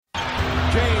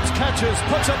Launches,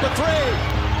 puts up the three.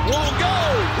 Won't go.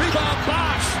 Rebound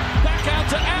Bosch. Back out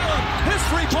to Allen. His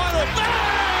three-pointer.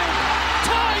 Bang!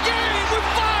 Tie game with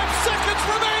 5 seconds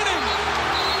remaining.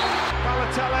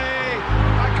 Balotelli.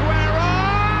 Aguero!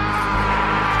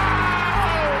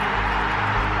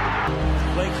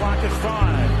 Play clock at 5.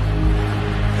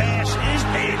 Pass is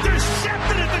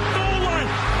intercepted at the goal line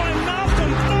by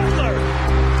Malcolm Butler.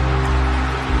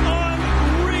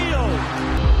 Unreal.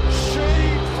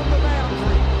 Shade from the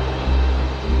boundary.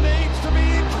 Needs to be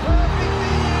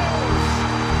perfectly used.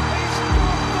 He's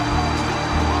got the most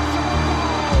impossible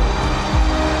goal.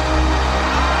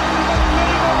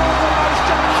 Unbelievable, the most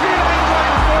appealing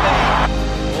way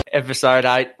footy. Episode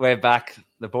 8, we're back.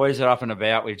 The boys are up and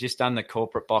about. We've just done the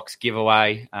corporate box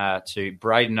giveaway to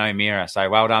Braden O'Meara. So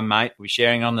well done, mate. We're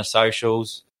sharing on the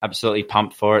socials. Absolutely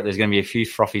pumped for it. There's going to be a few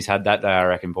frothies had that day, I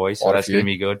reckon, boys. So that's going to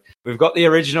be good. We've got the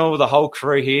original, the whole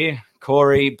crew here.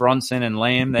 Corey, Bronson and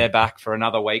Liam, they're back for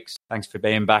another week. Thanks for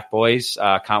being back, boys.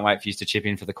 Can't wait for you to chip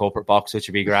in for the corporate box, which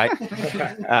would be great. Bit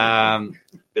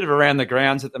of around the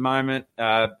grounds at the moment.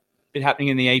 Bit happening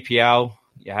in the EPL.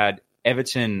 You had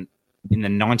Everton in the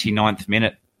 99th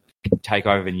minute take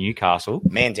over Newcastle.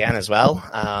 Man down as well.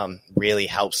 Really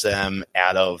helps them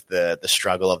out of the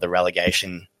struggle of the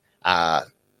relegation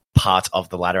part of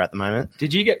the ladder at the moment.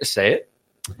 Did you get to see it?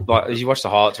 Like, did you watch the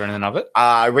highlights or anything of it?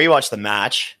 I rewatched the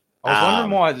match. I was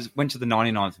wondering why it went to the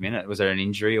 99th minute. Was there an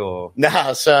injury or?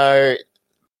 No, so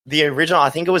the original, I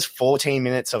think it was 14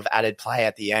 minutes of added play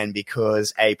at the end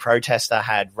because a protester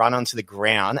had run onto the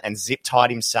ground and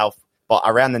zip-tied himself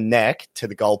around the neck to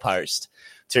the goalpost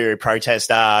to protest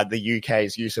the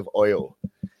UK's use of oil.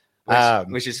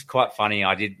 Which is quite funny.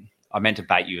 I meant to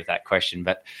bait you with that question,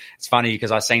 but it's funny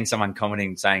because I've seen someone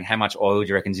commenting saying, how much oil do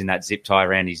you reckon's in that zip tie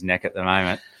around his neck at the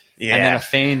moment? Yeah. And then a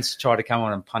fan's tried to come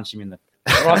on and punch him in the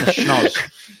right in the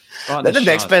schnoz. Then the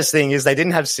next best thing is they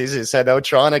didn't have scissors, so they were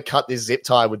trying to cut this zip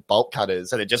tie with bolt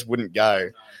cutters, and it just wouldn't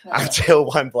go until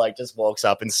one bloke just walks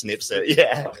up and snips it.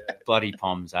 Yeah. Bloody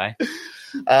poms, eh?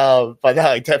 But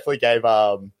no, it definitely gave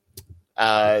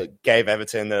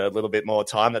Everton a little bit more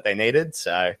time that they needed,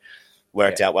 so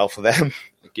worked out well for them.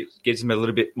 It gives them a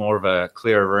little bit more of a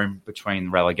clearer room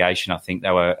between relegation. I think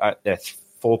they're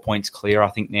 4 points clear, I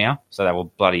think, now. So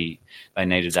they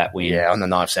needed that win. Yeah, on the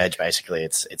knife's edge, basically.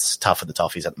 It's tough for the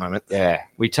Toffees at the moment. Yeah.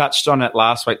 We touched on it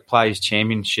last week, Players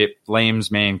Championship.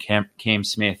 Liam's man, Cam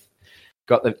Smith,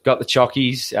 got the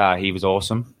Chockies. He was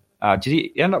awesome. Did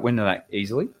he end up winning that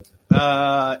easily?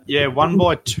 Yeah, won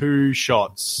by 2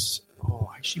 shots.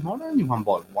 Oh, actually, might have only won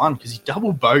by 1 because he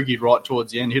double bogeyed right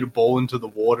towards the end, hit a ball into the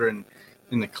water and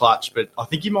in the clutch. But I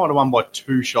think he might have won by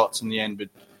 2 shots in the end. But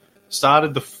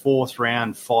started the 4th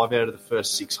round, 5 out of the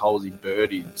first 6 holes he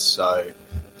birdied. So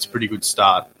it's a pretty good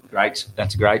start. Great.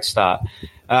 That's a great start.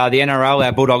 The NRL,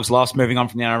 our Bulldogs lost. Moving on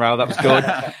from the NRL, that was good.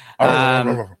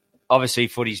 Obviously,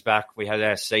 footy's back. We had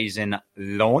our season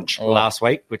launch last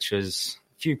week, which was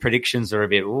a few predictions are a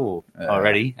bit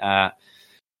already.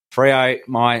 Freo,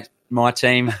 my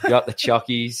team got the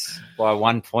Chockies by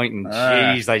 1 point,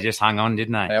 and geez, they just hung on,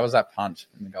 didn't they? How was that punch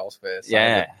in the goal space?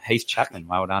 Yeah, Heath Chapman,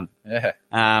 well done.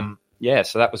 Yeah.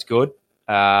 So that was good.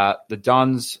 The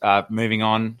Dons, moving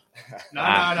on. No.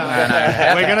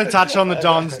 We're going to touch on the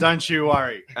Dons, don't you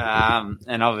worry.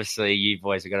 And obviously you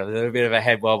boys have got a little bit of a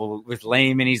head wobble with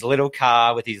Liam in his little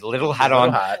car with his little hat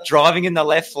on, driving in the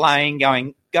left lane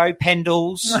going, go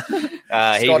Pendles.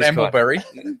 Scott Embleberry.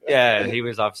 Yeah, he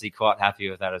was obviously quite happy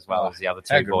with that as well as the other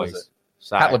 2 boys.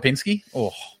 So, Pat Lipinski.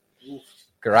 Oh,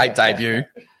 great debut.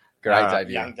 Great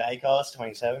debut. Young Dacos,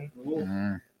 27.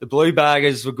 The Blue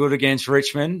Baggers were good against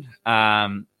Richmond.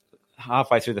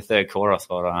 Halfway through the 3rd quarter, I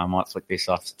thought, I might flick this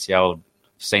off. It's the old,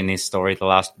 seen this story the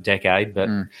last decade, but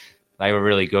they were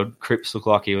really good. Cripps looked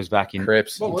like he was back in.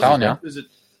 Cripps, I'm telling you. Is it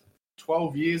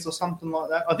 12 years or something like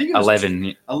that? I think it was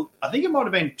 11. I think it might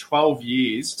have been 12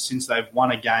 years since they've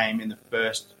won a game in the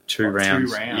first 2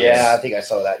 rounds. Yeah, I think I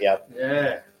saw that, Yeah.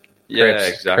 Yeah,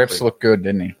 exactly. Cripps looked good,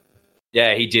 didn't he?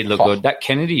 Yeah, he did look good. That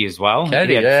Kennedy as well.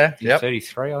 Kennedy, Yep.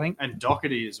 33, I think. And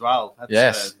Doherty as well.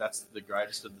 That's the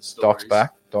greatest of the stories.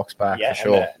 Doc's back yeah, for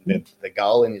sure. The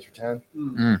goal in his return.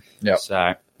 Yep.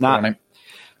 So,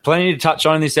 plenty to touch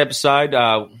on in this episode.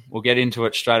 We'll get into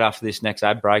it straight after this next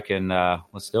ad break, and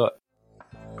let's do it.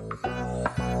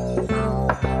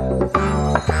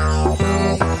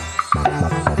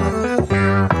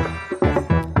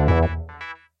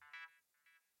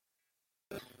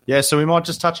 Yeah, so we might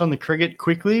just touch on the cricket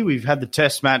quickly. We've had the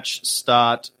test match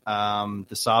start the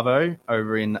Savo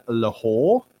over in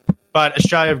Lahore. But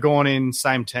Australia have gone in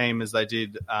same team as they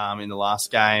did in the last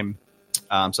game.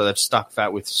 So they've stuck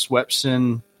that with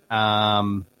Swepson,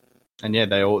 yeah,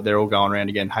 they're all going around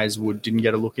again. Hazelwood didn't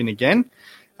get a look in again.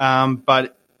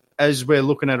 But as we're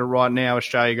looking at it right now,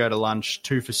 Australia go to lunch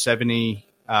 2 for 70.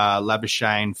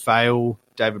 Labuschagne fail,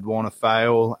 David Warner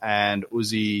fail, and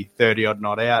Uzi 30-odd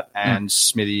not out, and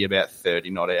Smithy about 30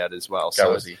 not out as well.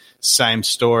 Go So Uzi. same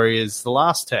story as the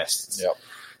last tests. Yep.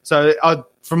 So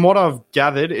from what I've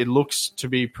gathered, it looks to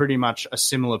be pretty much a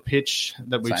similar pitch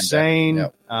that we've Same seen. day.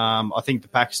 Yep. I think the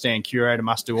Pakistan curator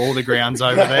must do all the grounds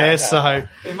over there. So,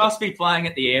 They must be playing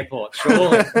at the airport,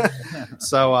 surely.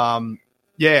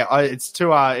 it's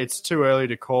too early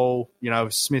to call.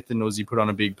 If Smith and Uzi put on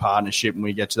a big partnership and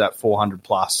we get to that 400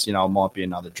 plus, it might be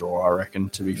another draw, I reckon,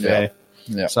 to be fair.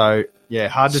 Yeah. So,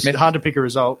 hard to pick a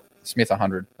result. Smith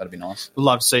 100. That'd be nice. Would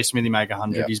love to see Smithy make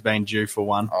 100. Yep. He's been due for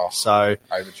one. Oh. So,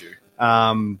 Overdue.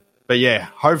 but yeah,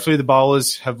 hopefully the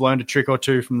bowlers have learned a trick or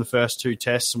two from the first 2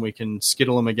 tests and we can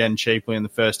skittle them again cheaply in the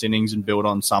first innings and build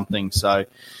on something. So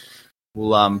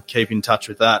we'll keep in touch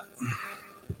with that.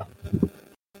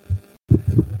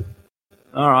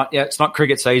 All right, yeah, it's not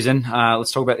cricket season.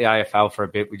 Let's talk about the AFL for a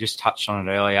bit. We just touched on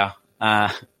it earlier. I'm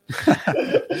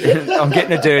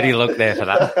getting a dirty look there for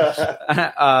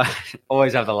that.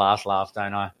 Always have the last laugh,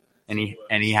 don't I? And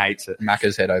he hates it.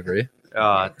 Macca's head over here.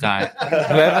 Oh, don't.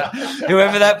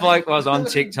 Whoever that bloke was on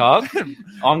TikTok,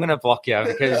 I'm going to block you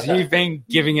because you've been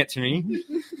giving it to me.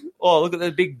 Oh, look at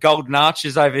the big golden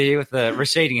arches over here with the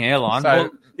receding hairline.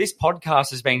 So- This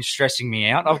podcast has been stressing me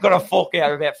out. I've got to fork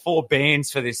out about 4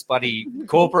 bands for this bloody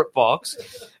corporate box.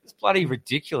 It's bloody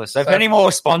ridiculous. So if any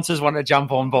more sponsors want to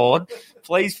jump on board,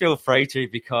 please feel free to,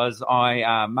 because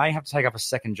I may have to take up a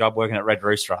second job working at Red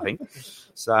Rooster, I think.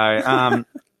 So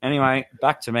anyway,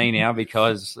 back to me now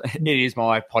because it is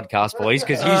my podcast, boys,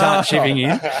 because you aren't chipping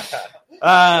in.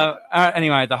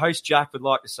 Anyway, the host, Jack, would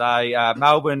like to say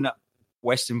Melbourne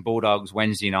Western Bulldogs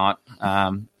Wednesday night.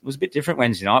 It was a bit different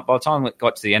Wednesday night. By the time it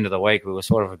got to the end of the week, we were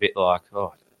sort of a bit like,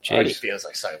 oh, It already geez. feels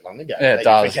like so long ago. Yeah, it that you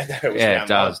does. forget that it was Yeah, round it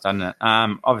does, doesn't it?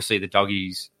 Obviously, the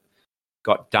doggies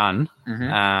got done.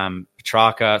 Mm-hmm.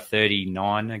 Petrarca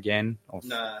 39 again, or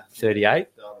 38.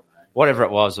 Whatever it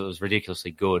was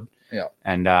ridiculously good. Yeah.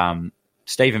 And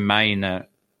Stephen May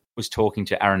was talking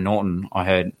to Aaron Norton, I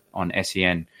heard, on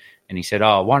SEN, and he said,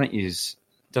 oh, why don't you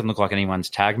doesn't look like anyone's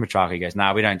tagged Petrarca. He goes,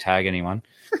 no, we don't tag anyone.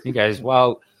 He goes,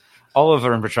 well,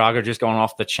 Oliver and Petrarca are just gone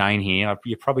off the chain here.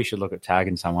 You probably should look at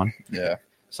tagging someone. Yeah.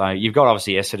 So you've got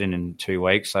obviously Essendon in 2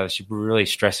 weeks, so they should be really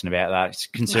stressing about that,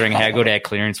 considering how good our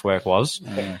clearance work was.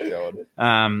 Oh,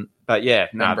 God. But yeah,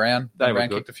 Ben Brown. they Ben were Brown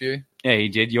good. kicked a few. Yeah, he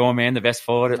did. Your man, the best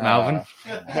forward at Melbourne.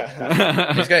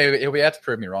 He'll be out to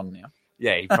prove me wrong now.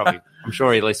 Yeah, I'm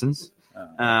sure he listens.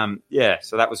 Yeah,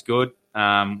 so that was good.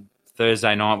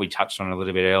 Thursday night, we touched on it a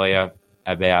little bit earlier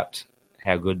about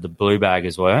how good the Blue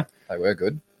Baggers were. They were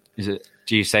good. Do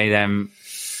you see them?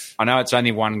 I know it's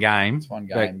only one game. It's one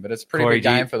game, but it's a pretty Corey, big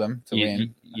game for them to you,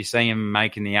 win. You see them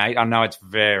making the 8. I know it's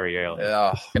very early.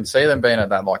 Yeah, I can see them being at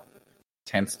that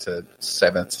 10th to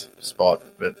 7th spot,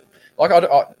 but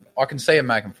I can see them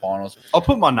making finals. I'll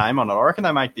put my name on it. I reckon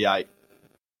they make the 8.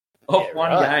 Oh,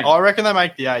 one game. I reckon they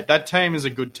make the 8. That team is a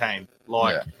good team.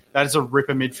 Yeah. That is a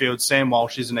ripper midfield. Sam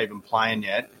Walsh isn't even playing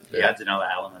yet. He adds another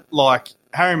element.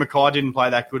 Harry Mackay didn't play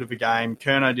that good of a game.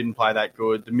 Curnow didn't play that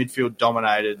good. The midfield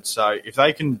dominated. So if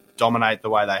they can dominate the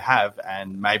way they have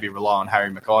and maybe rely on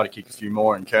Harry Mackay to kick a few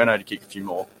more and Curnow to kick a few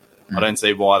more, I don't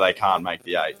see why they can't make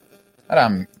the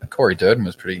 8. Corey Durden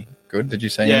was pretty good. Did you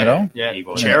see him at all? Yeah, He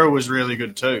was. Chera was really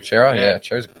good too. Chera? Yeah,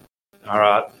 Chera's good. All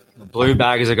right. The Blue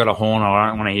Baggers have got a horn. I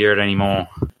don't want to hear it anymore.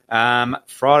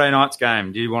 Friday night's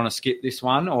game. Do you want to skip this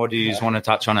one or do you just want to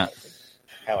touch on it?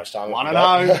 How much time? I don't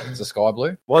know. It's a sky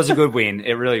blue. Was a good win.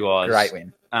 It really was. Great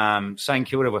win. St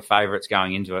Kilda were favourites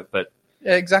going into it, but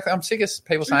Yeah, exactly. I'm sick of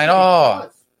people saying,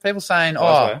 people saying, they've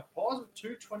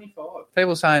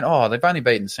only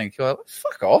beaten St Kilda.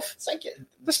 Fuck off. Thank you.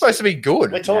 They're supposed to be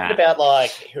good. We're talking about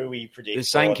who we predict. the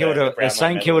St Kilda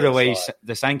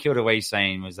we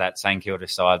seen was that St Kilda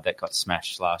side that got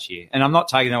smashed last year. And I'm not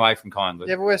taking away from Collingwood.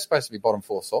 Yeah, but we're supposed to be bottom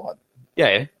 4 side.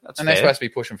 Yeah, that's And fair. they're supposed to be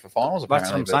pushing for finals, That's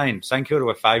apparently. what I'm saying. St Kilda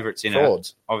were favourites in Frauds.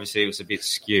 it. Obviously, it was a bit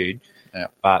skewed. Yeah.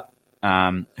 But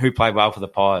who played well for the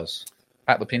Pies?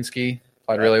 Pat Lipinski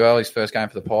played really well. His first game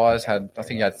for the Pies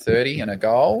he had 30 and a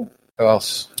goal. Who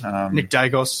else? Nick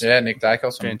Dacos. Yeah, Nick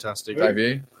Dacos. on Fantastic.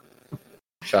 Debut.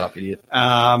 Shut up, idiot.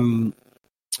 I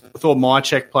thought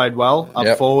Mychek played well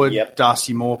up forward. Yep.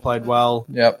 Darcy Moore played well.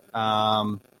 Yep.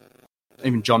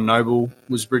 Even John Noble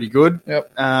was pretty good.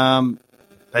 Yep.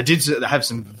 They did have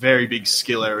some very big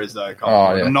skill errors, though.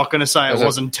 Oh, yeah. I'm not going to say it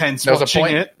wasn't tense watching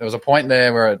it. There was a point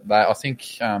there where I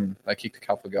think they kicked a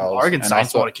couple of goals. I reckon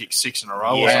Saints might have kicked 6 in a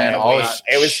row. Yeah,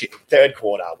 it was third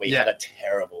quarter. We had a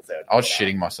terrible third quarter. I was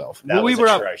shitting myself. Well, we were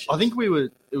atrocious. Up. I think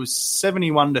it was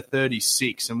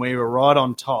 71-36, and we were right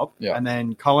on top. Yeah. And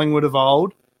then Collingwood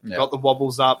evolved, got the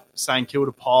wobbles up. St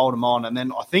Kilda piled them on, and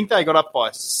then I think they got up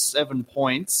by 7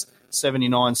 points.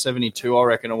 79-72, I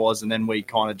reckon it was, and then we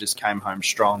kind of just came home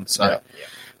strong. So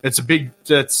it's good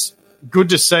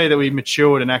to see that we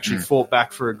matured and actually fought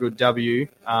back for a good W.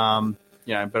 But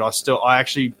I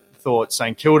actually thought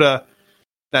St Kilda,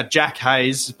 that Jack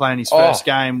Hayes playing his first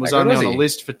game, was only on the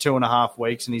list for 2.5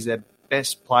 weeks, and he's their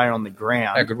best player on the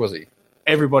ground. How good was he?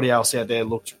 Everybody else out there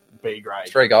looked B grade.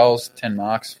 3 goals, 10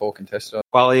 marks, 4 contested.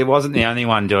 Well, he wasn't the only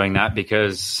one doing that,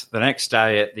 because the next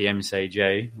day at the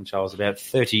MCG, which I was about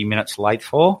 30 minutes late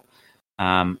for,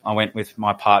 I went with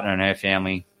my partner and her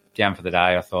family down for the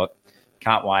day. I thought,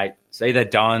 can't wait. It's either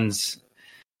Dons.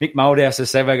 Mick Moldhouse has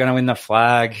said we're going to win the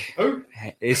flag. Who?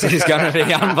 This is going to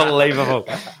be unbelievable.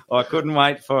 I couldn't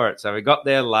wait for it. So we got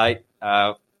there late.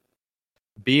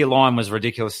 Beer line was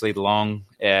ridiculously long.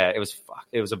 It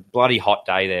was a bloody hot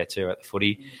day there too at the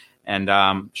footy.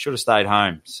 And should have stayed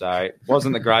home. So it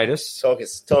wasn't the greatest. Talk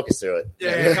us through it.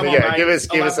 Yeah, come on, mate. Give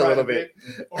us a little bit.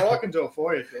 Or I can do it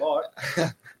for you if you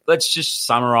like. Let's just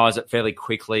summarise it fairly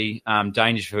quickly.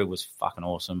 Dangerfield was fucking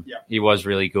awesome. Yep. He was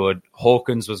really good.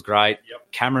 Hawkins was great.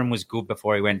 Yep. Cameron was good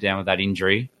before he went down with that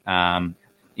injury. Imi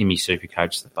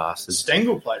Supercoach, the bastard.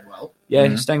 Stengel played well.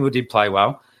 Yeah, Stengel did play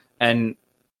well. And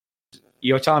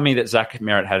you're telling me that Zach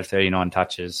Merritt had 39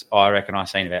 touches. I reckon I've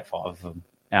seen about 5 of them.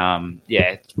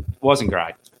 It wasn't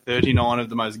great. 39 of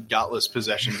the most gutless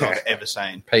possessions I've ever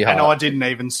seen. And I didn't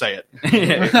even see it.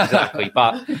 Yeah, exactly.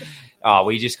 But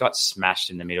we just got smashed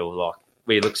in the middle. Like,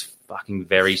 we looked fucking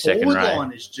very second rate. Forward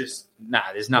line is just... Nah,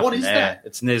 there's nothing what is there.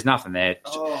 that? There's nothing there.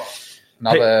 Oh.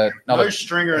 Another No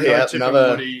stringer and no tip of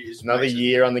woody is another amazing.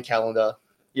 year on the calendar.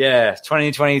 Yeah,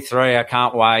 2023. I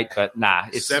can't wait. But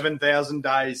it's 7,000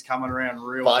 days coming around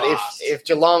real but fast. If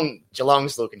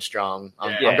Geelong's looking strong,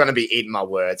 I'm going to be eating my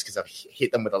words because I've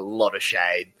hit them with a lot of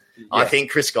shade. Yeah. I think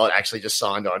Chris Scott actually just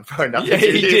signed on for another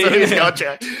 2 years on his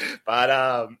contract.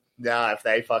 But if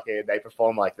they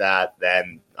perform like that,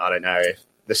 then I don't know if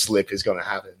the slip is going to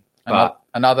happen.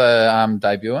 Another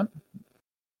debutant.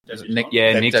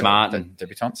 Nick Martin.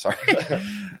 Debutant, sorry.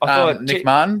 I thought Nick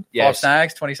Martin, 5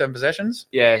 snags, 27 possessions.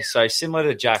 Yeah, so similar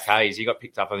to Jack Hayes, he got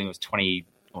picked up, I think it was 20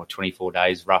 or 24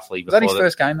 days roughly before. Was that his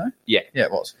first game, though? Yeah. Yeah,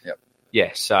 it was. Yep.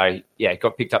 Yeah, so,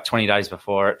 got picked up 20 days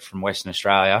before it from Western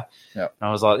Australia. Yep. And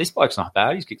I was like, this bloke's not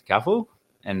bad. He's kicked a couple.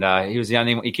 And he was the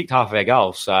only one. He kicked half of our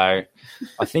goals. So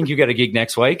I think you'll get a gig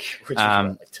next week. Which is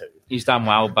like 2. He's done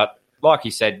well. But like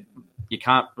you said, you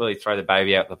can't really throw the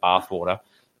baby out with the bathwater.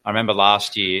 I remember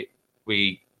last year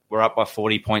we were up by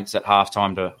 40 points at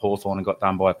halftime to Hawthorn and got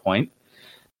done by a point.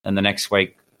 And the next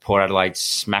week, Port Adelaide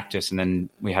smacked us, and then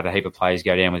we had a heap of players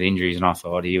go down with injuries. And I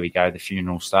thought, here we go, the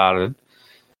funeral started.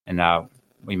 And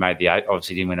we made the 8.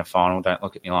 Obviously didn't win a final. Don't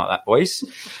look at me like that, boys.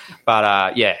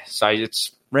 But, so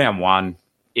it's round 1.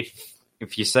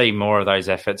 If you see more of those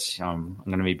efforts, I'm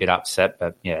going to be a bit upset.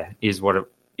 But, is what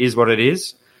it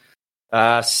is.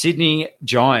 Sydney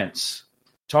Giants.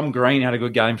 Tom Green had a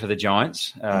good game for the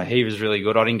Giants. He was really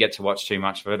good. I didn't get to watch too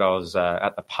much of it. I was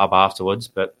at the pub afterwards.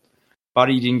 But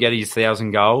Buddy didn't get his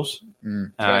 1,000 goals.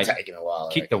 It's going to take him a while.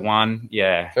 Kicked the one,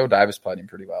 Phil Davis played him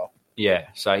pretty well. Yeah,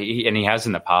 so he has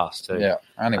in the past too. Yeah,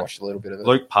 I only watched a little bit of it.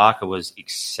 Luke Parker was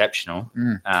exceptional.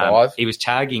 5. He was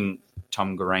tagging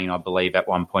Tom Green, I believe, at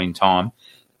one point in time.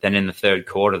 Then in the third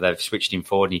quarter, they've switched him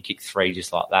forward and he kicked 3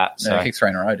 just like that. So, he kicked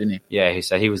 3 in a row, didn't he? Yeah,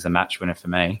 so he was the match winner for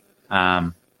me.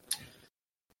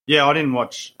 Yeah, I didn't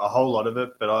watch a whole lot of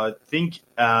it, but I think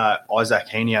Isaac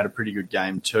Heaney had a pretty good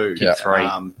game too. Yeah,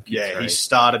 3. He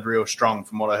started real strong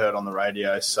from what I heard on the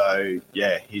radio. So,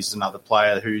 he's another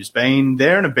player who's been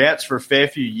there and abouts for a fair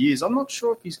few years. I'm not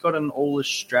sure if he's got an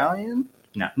All-Australian.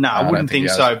 No, I wouldn't think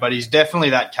so, but he's definitely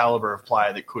that calibre of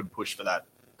player that could push for that.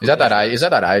 He's at that age. He's at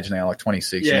that age now, like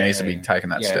 26. He needs to be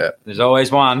taking that step. There's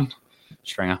always one.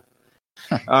 Stringer.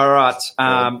 All right.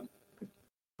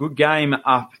 Good game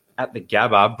up at the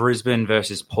Gabba, Brisbane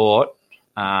versus Port.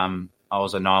 I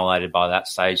was annihilated by that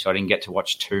stage, so I didn't get to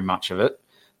watch too much of it.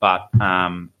 But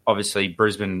obviously,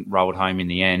 Brisbane rolled home in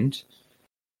the end.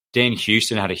 Dan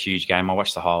Houston had a huge game. I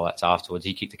watched the highlights afterwards.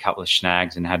 He kicked a couple of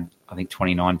snags and had, I think,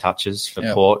 29 touches for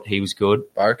Port. He was good.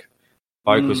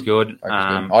 Boak was good.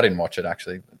 I didn't watch it,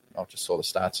 actually. I just saw the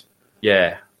stats.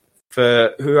 Yeah.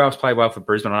 For who else played well for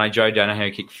Brisbane? I know Joe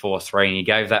Danaher kicked 4-3 and he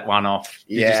gave that one off.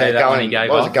 Did you see that one he gave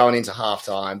off? Going into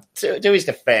halftime. To his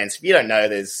defence, if you don't know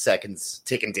there's seconds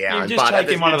ticking down. You've just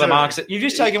taken one of the marks. You've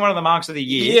just taken one of the marks of the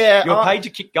year. Yeah, you're paid to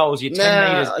kick goals. You're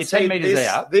 10 meters. You're 10 meters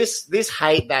out. This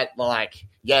hate that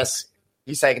yes,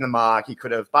 he's taken the mark. He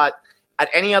could have, but at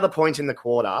any other point in the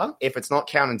quarter, if it's not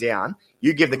counting down,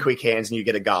 you give the quick hands and you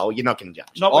get a goal. You're not going to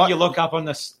judge. Not when you look up on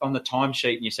the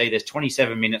timesheet and you see there's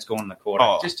 27 minutes gone in the quarter.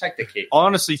 Just take the kick. I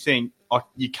honestly think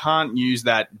you can't use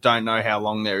that don't know how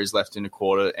long there is left in a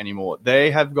quarter anymore.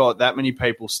 They have got that many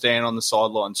people standing on the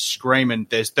sideline screaming,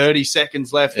 there's 30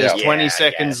 seconds left, there's 20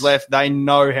 seconds left. They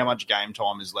know how much game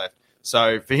time is left.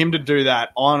 So for him to do that,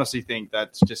 I honestly think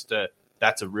that's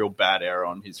a real bad error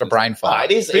on his. It's a brain fart.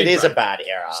 It is a bad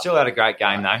error. Still had a great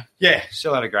game, though. Yeah.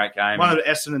 Still had a great game. One of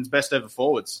Essendon's best ever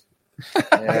forwards.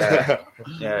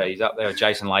 Yeah, he's up there with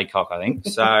Jason Laycock, I think.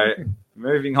 So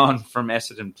moving on from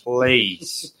Essendon,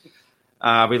 please.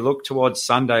 We look towards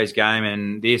Sunday's game,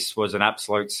 and this was an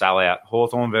absolute sellout.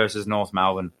 Hawthorn versus North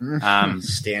Melbourne.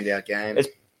 Standout game. It's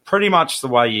pretty much the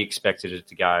way you expected it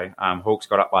to go. Hawks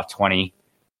got up by 20.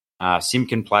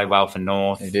 Simpkin played well for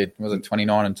North. He did. Was it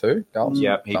 29 and 2 goals?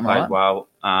 Yep, he played well.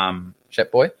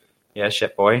 Shep Boy? Yeah,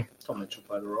 Shep Boy. Tom Mitchell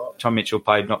played all right. Tom Mitchell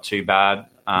played not too bad.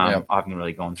 I haven't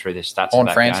really gone through the stats Horn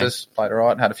of that Francis played all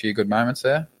right. Had a few good moments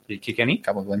there. Did he kick any? A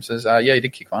couple of glimpses. Yeah, he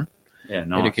did kick one. Yeah,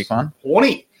 nice. He did kick one.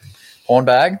 Horny. Horn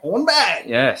bag.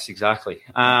 Yes, exactly.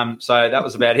 So that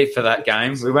was about it for that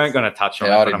game. We weren't going to touch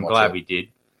on it, but I'm glad we did.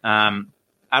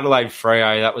 Adelaide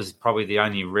Freo, that was probably the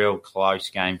only real close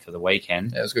game for the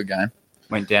weekend. Yeah, it was a good game.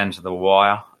 Went down to the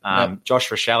wire.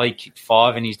 Josh Rochelle kicked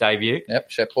 5 in his debut. Yep,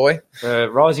 Shep Boy. The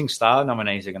Rising Star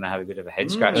nominees are going to have a bit of a head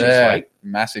scratch this week.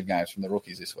 Massive games from the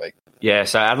rookies this week. Yeah,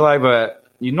 so Adelaide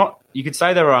you could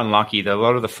say they were unlucky. A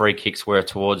lot of the free kicks were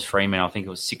towards Fremantle. I think it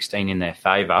was 16 in their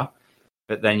favour.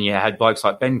 But then you had blokes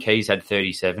like Ben Keys had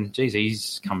 37. Geez,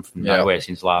 he's come from nowhere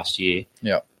since last year.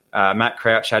 Yep. Matt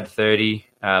Crouch had 30.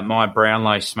 My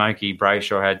Brownlow Smokey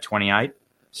Brayshaw had 28.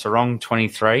 Sarong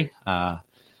 23.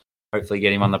 Hopefully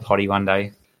get him on the potty one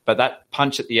day. But that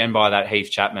punch at the end by that Heath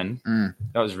Chapman,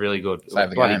 that was really good. It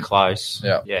was bloody close.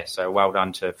 Yep. Yeah, so well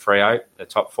done to Freo, the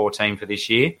top 14 for this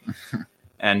year.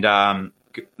 And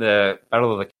the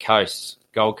Battle of the Coasts,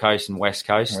 Gold Coast and West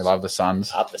Coast. We love the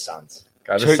Suns. Up the Suns.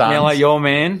 Go the Took Suns. Miller, your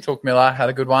man. Took Miller, had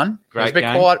a good one. Great it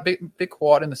was a bit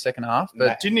quiet in the second half.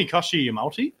 But Didn't he cost you your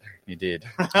multi? he did.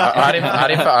 I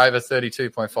had him for over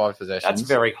 32.5 possessions. That's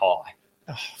very high.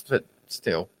 But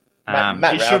still.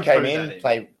 Matt Rao came in,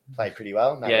 played pretty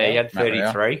well. Yeah, he had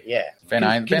 33. Yeah. Ben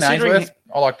Ainsworth.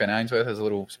 I like Ben Ainsworth as a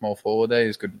little small forward there.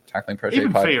 He's good tackling pressure.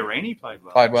 Even Fiorini played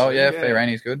well. Played well, yeah.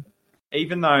 Fiorini's good.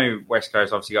 Even though West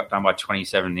Coast obviously got done by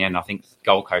 27 in the end, I think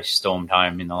Gold Coast stormed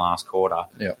home in the last quarter.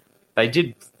 Yeah. They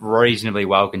did reasonably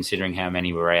well considering how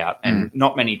many were out, and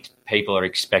not many people are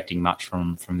expecting much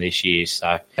from this year.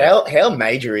 So how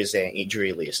major is their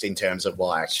injury list in terms of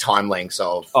time lengths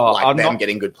of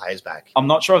getting good players back? I'm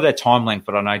not sure of their time length,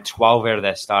 but I know 12 out of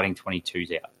their starting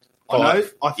 22's out.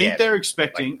 I think they're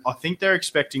expecting. I think they're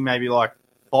expecting maybe 5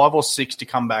 or 6 to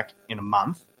come back in a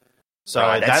month. So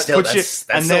that puts you.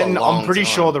 And then I'm pretty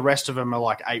sure the rest of them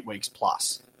are 8 weeks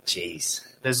plus. Jeez.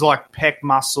 There's pec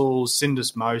muscles,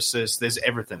 syndesmosis. There's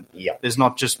everything. Yeah. There's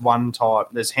not just one type.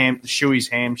 There's Shuey's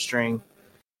hamstring.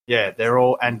 Yeah, they're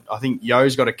all. And I think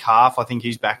Yo's got a calf. I think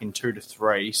he's back in 2 to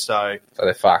 3. So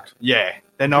they're fucked. Yeah,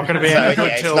 they're not going to be any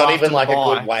good till it's not after even the a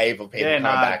bye. good wave of people coming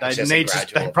back.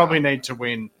 They probably need to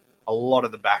win a lot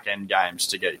of the back end games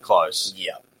to get close.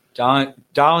 Yeah.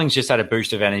 Darling's just had a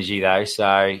boost of energy though,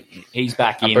 so he's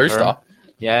back in. A booster.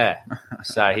 Yeah,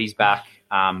 so he's back.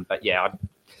 But yeah,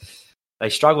 they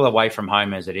struggle away from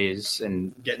home as it is,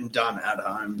 and getting done at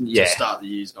home to start the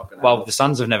year is not going to happen. Well, the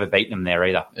Suns have never beaten them there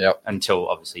either. Yep. Until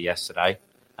obviously yesterday.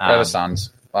 Go the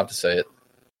Suns. Love to see it.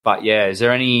 But yeah, is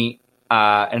there anything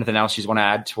else you want to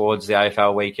add towards the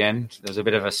AFL weekend? There's a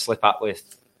bit of a slip up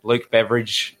with Luke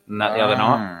Beveridge and that the other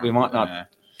night. We might not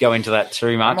go into that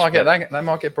too much. They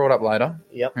might get brought up later.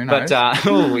 Yep. Who knows? But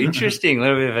interesting, a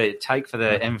little bit of a take for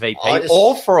the MVP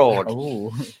or fraud.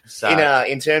 So,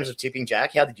 in terms of tipping,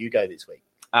 Jack, how did you go this week?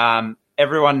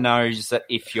 Everyone knows that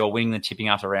if you're winning the tipping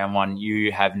after round 1,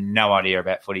 you have no idea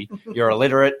about footy. You're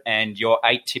illiterate, and your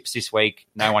 8 tips this week,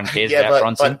 no one cares about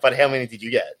Bronson. But how many did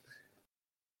you get?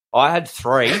 I had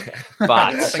 3, but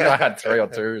I think I had 3 or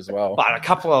 2 as well. But a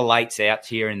couple of lates out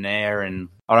here and there, and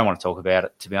I don't want to talk about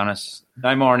it, to be honest.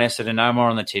 No more on Essendon, no more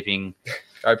on the tipping.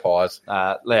 Go Pies.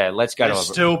 Let's go. There's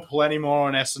still plenty more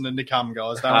on Essendon to come,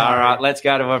 guys. All right, let's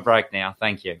go to a break now.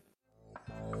 Thank you.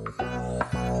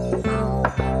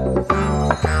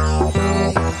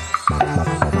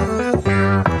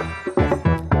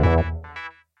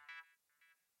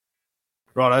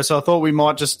 Righto, so I thought we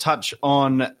might just touch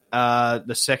on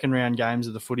the second round games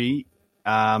of the footy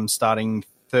starting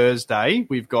Thursday.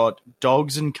 We've got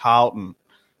Dogs and Carlton,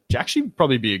 which actually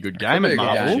probably be a good game at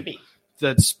Marvel.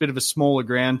 That's a bit of a smaller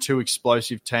ground, two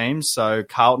explosive teams. So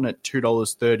Carlton at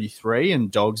 $2.33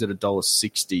 and Dogs at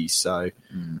 $1.60. So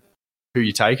who are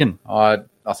you taking? I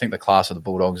think the class of the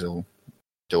Bulldogs will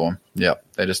do them. Yep,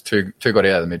 they're just too good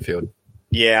out of the midfield.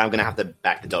 Yeah, I'm going to have to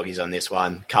back the Doggies on this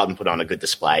one. Carlton put on a good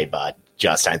display, but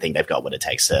just don't think they've got what it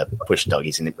takes to push the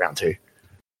Doggies in round 2. I'm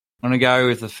going to go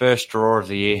with the first draw of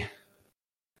the year.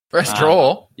 First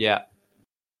draw? Yeah.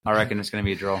 I reckon it's going to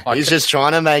be a draw. He's just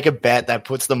trying to make a bet that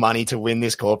puts the money to win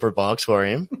this corporate box for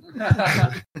him.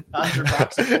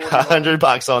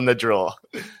 $100 on the draw.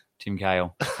 Tim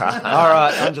Cahill. All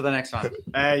right, on to the next one.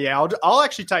 I'll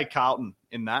actually take Carlton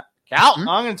in that. Carlton?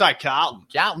 I'm going to take Carlton.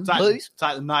 Carlton, Take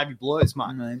the Navy Blues,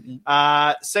 mate.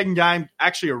 Second game,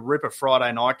 actually a ripper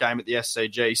Friday night game at the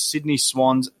SCG. Sydney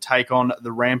Swans take on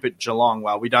the rampant Geelong.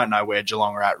 Well, we don't know where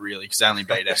Geelong are at, really, because they only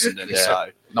beat Essendon. Yeah.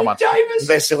 So Not much.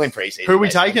 They're still in preseason. who are we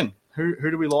taking?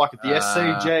 Who do we like at the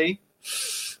SCG?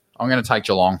 I'm going to take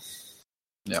Geelong.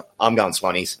 I'm going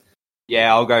Swannies.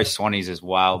 Yeah, I'll go Swannies as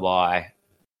well by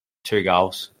 2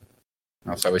 goals.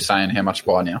 Oh, so we're saying how much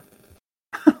by now?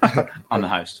 I'm the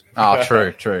host. Oh,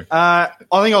 true. I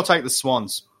think I'll take the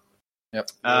Swans. Yep.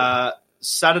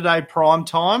 Saturday prime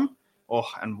time. Oh,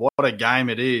 and what a game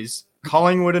it is.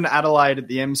 Collingwood and Adelaide at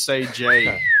the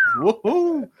MCG.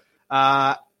 Woohoo!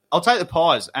 I'll take the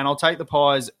Pies, and I'll take the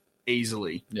Pies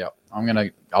easily. Yep.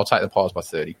 I'll take the Pies by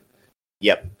 30.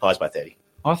 Yep, Pies by 30.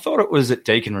 I thought it was at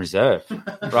Deakin Reserve.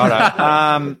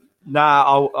 Righto.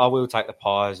 I will take the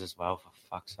Pies as well, for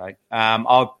fuck's sake.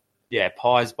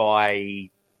 Pies by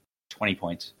 20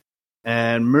 points.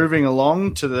 And moving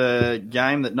along to the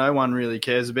game that no one really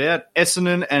cares about,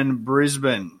 Essendon and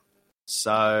Brisbane.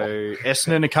 So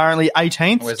Essendon are currently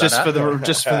 18th, just for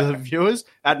the viewers,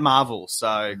 at Marvel.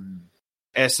 So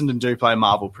Essendon do play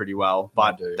Marvel pretty well,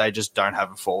 but they just don't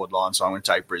have a forward line. So I'm going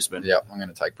to take Brisbane. Yep, I'm going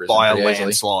to take Brisbane by a pretty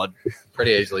landslide.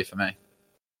 Pretty easily for me.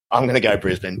 I'm going to go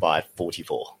Brisbane by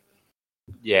 44.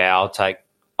 Yeah, I'll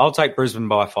take Brisbane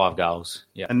by 5 goals.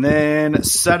 Yeah. And then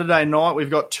Saturday night, we've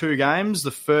got 2 games.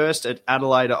 The first at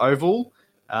Adelaide Oval.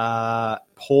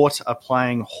 Port are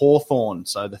playing Hawthorn,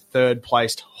 so the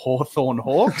third-placed Hawthorn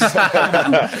Hawks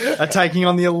are taking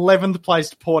on the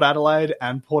 11th-placed Port Adelaide,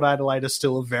 and Port Adelaide are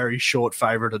still a very short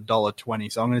favourite at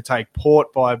 $1.20. So I'm going to take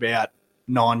Port by about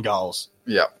 9 goals.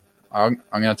 Yep. I'm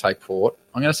going to take Port.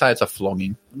 I'm going to say it's a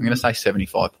flogging. I'm going to say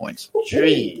 75 points.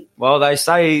 Gee. Well, they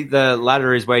say the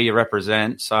ladder is where you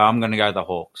represent, so I'm going to go the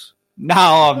Hawks. No,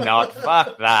 I'm not.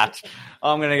 Fuck that.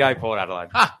 I'm going to go Port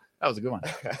Adelaide. That was a good one.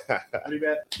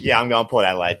 Yeah, I'm going Port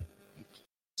Adelaide.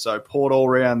 So Port all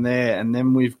round there. And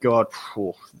then we've got,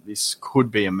 this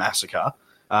could be a massacre.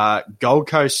 Gold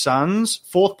Coast Suns,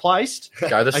 4th placed,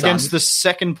 Go the against Suns. the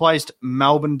 2nd-placed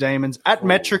Melbourne Demons at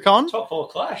Metricon. Top 4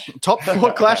 clash. Top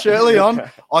 4 clash early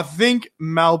on. I think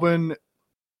Melbourne,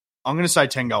 I'm going to say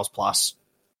 10 goals plus.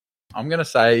 I'm going to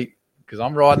say, because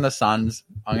I'm riding the Suns,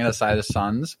 I'm going to say the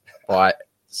Suns by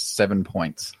 7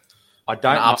 points. I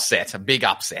don't A big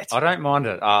upset. I don't mind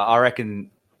it. I reckon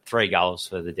 3 goals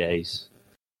for the D's.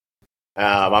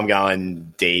 I'm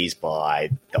going D's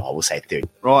by, we'll say 30.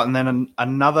 Right, and then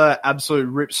another absolute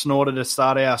rip snorter to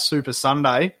start our Super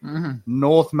Sunday.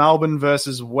 North Melbourne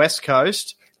versus West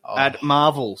Coast at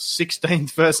Marvel.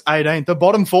 16th versus 18th. The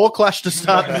bottom 4 clash to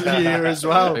start the year as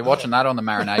well. I'll be watching that on the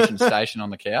marination station on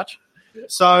the couch.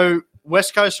 So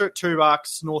West Coast are at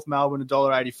 $2, North Melbourne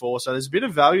 $1.84. So there's a bit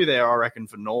of value there, I reckon,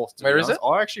 for North. Where is it?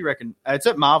 I actually reckon it's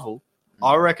at Marvel.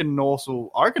 I reckon North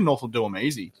will do them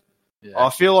easy. Yeah.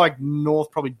 I feel like North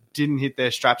probably didn't hit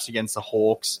their straps against the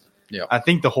Hawks. Yeah. I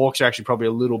think the Hawks are actually probably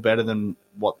a little better than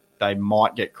what they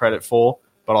might get credit for,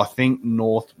 but I think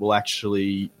North will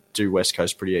actually do West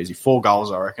Coast pretty easy. 4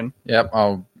 goals, I reckon. Yep,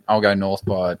 I'll go North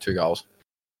by 2 goals.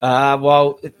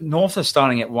 Well, North are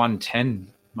starting at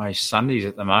 110 most Sundays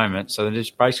at the moment, so they're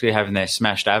just basically having their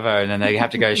smashed Avo, and then they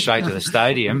have to go straight to the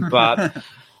stadium. But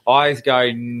I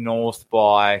go North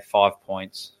by 5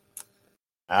 points.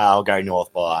 I'll go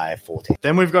North by 14.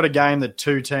 Then we've got a game that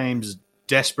 2 teams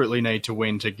desperately need to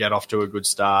win to get off to a good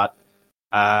start.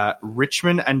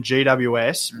 Richmond and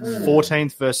GWS,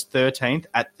 14th versus 13th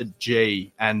at the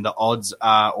G, and the odds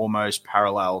are almost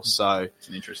parallel. So It's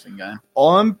an interesting game.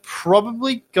 I'm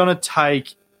probably going to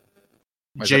take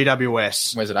Where's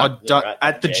GWS. Where's it I at? don't, Yeah,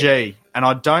 at the G. And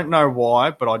I don't know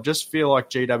why, but I just feel like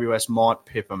GWS might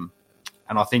pip them.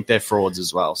 And I think they're frauds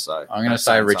as well. So I'm going to that's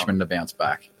say saying Richmond to bounce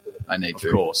back. They need Of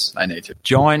to. course. They need to.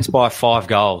 Giants by 5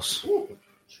 goals.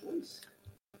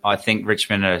 I think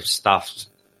Richmond are stuffed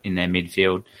in their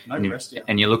midfield. No and, question.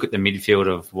 and you look at the midfield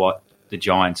of what the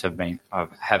Giants have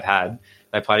had.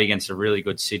 They played against a really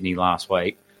good Sydney last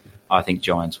week. I think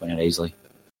Giants win it easily.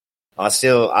 I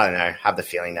don't know, have the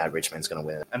feeling that Richmond's going to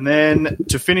win it. And then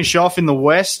to finish off in the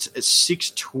West, at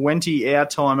 6:20 our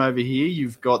time over here,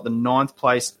 you've got the 9th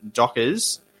placed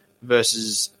Dockers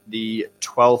versus the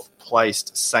 12th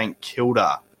placed St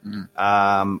Kilda.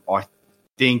 I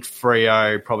think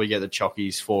Freo probably get the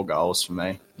Chockies 4 goals for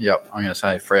me. Yep, I'm going to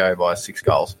say Freo by 6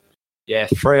 goals. Yeah,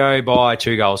 Freo by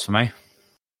 2 goals for me.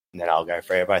 And then I'll go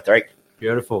Freo by 3.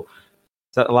 Beautiful.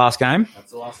 Is that the last game?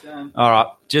 That's the last game. All right,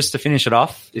 just to finish it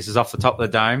off, this is off the top of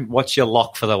the dome. What's your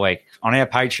lock for the week? On our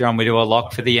Patreon, we do a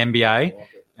lock for the NBA,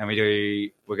 and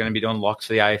we're going to be doing locks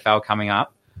for the AFL coming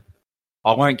up.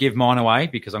 I won't give mine away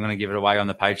because I'm going to give it away on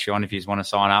the Patreon if you want to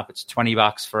sign up. It's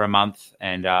 $20 for a month,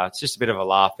 and it's just a bit of a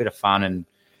laugh, bit of fun, and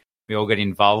we all get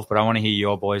involved. But I want to hear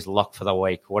your boys' lock for the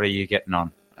week. What are you getting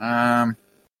on?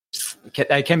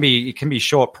 It can be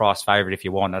short price favourite if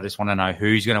you want. I just want to know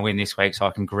who's going to win this week so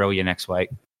I can grill you next week.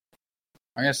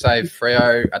 I'm going to say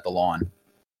Freo at the line.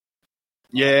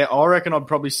 Yeah, I reckon I'd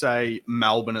probably say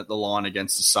Melbourne at the line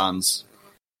against the Suns.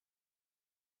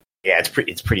 Yeah,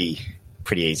 it's pretty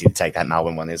easy to take that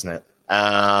Melbourne one, isn't it?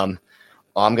 I'm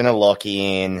going to lock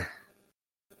in.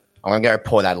 I'm going to go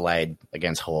Port Adelaide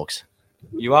against Hawks.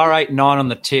 You are 8-9 on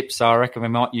the tip, so I reckon we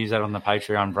might use that on the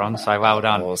Patreon, Bron. So well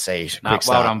done. We'll see. Well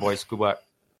done, boys. Good work.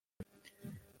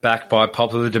 Backed by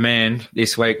popular demand,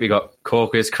 this week we got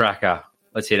Corker's Cracker.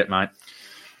 Let's hit it, mate.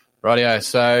 Rightio.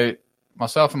 So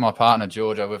myself and my partner,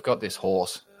 Georgia, we've got this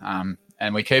horse, and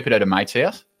we keep it at a mate's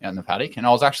house out in the paddock. And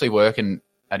I was actually working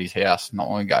at his house not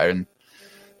long ago and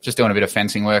just doing a bit of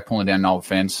fencing work, pulling down an old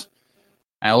fence.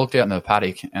 And I looked out in the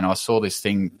paddock and I saw this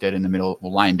thing dead in the middle,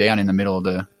 laying down in the middle of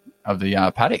the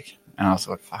paddock. And I was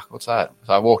like, fuck, what's that?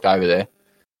 So I walked over there,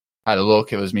 had a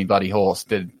look. It was me bloody horse,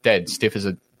 dead, stiff as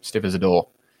a door.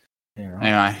 Yeah, right.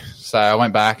 Anyway, so I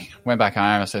went back home.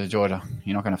 I said to Georgia,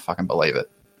 you're not going to fucking believe it.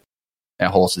 Our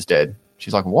horse is dead.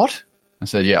 She's like, what? I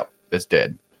said, yeah, it's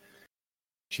dead.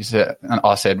 She said, and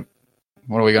I said,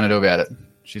 what are we going to do about it?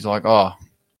 She's like, oh,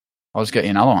 I'll just get you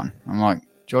another one. I'm like,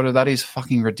 Georgia, that is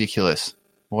fucking ridiculous.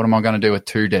 What am I going to do with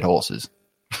 2 dead horses?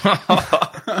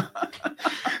 I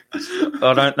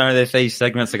don't know if these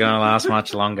segments are going to last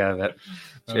much longer, but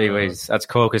gee whiz, that's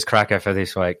Corker's Cracker for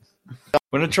this week.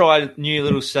 We're going to try a new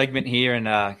little segment here and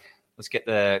let's get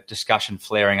the discussion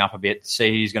flaring up a bit, see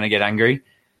who's going to get angry.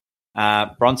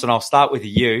 Bronson, I'll start with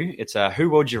you. It's a who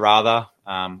would you rather,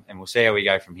 and we'll see how we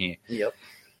go from here. Yep.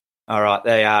 All right,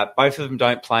 they both of them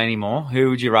don't play anymore. Who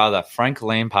would you rather, Frank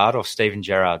Lampard or Steven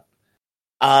Gerrard?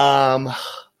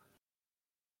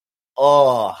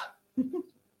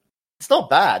 It's not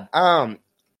bad.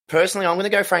 Personally, I'm going to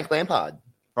go Frank Lampard.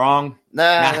 Wrong. No.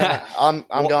 I'm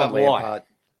going Why? Lampard.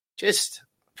 Just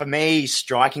for me,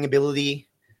 striking ability.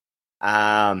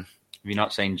 Have you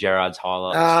not seen Gerrard's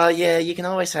highlights? Yeah, you can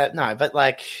always have but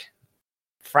like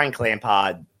Frank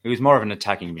Lampard, He was more of an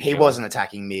attacking midfielder. he was an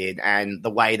attacking mid, and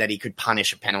the way that he could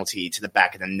punish a penalty to the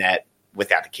back of the net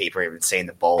without the keeper even seeing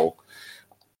the ball.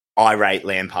 I rate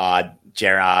Lampard.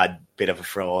 Gerrard, bit of a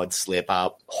fraud, slip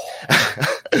up.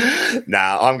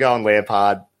 I'm going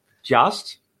Lampard.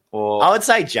 Just? Or I would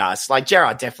say just. Like,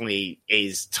 Gerrard definitely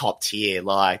is top tier.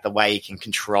 Like, the way he can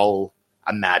control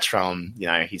a match from,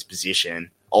 his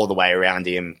position all the way around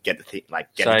him, get the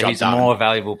so job he's done. a more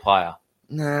valuable player.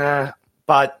 Nah,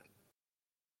 but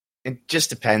it just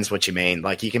depends what you mean.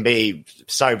 Like, you can be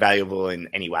so valuable in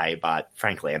any way, but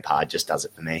Frank Lampard just does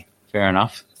it for me. Fair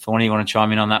enough. Thorny, you want to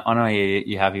chime in on that one, or are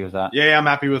you happy with that? Yeah, I'm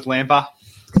happy with Lampard.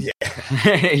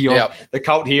 You're the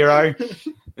cult hero.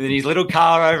 With his little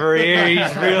car over here,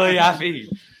 he's really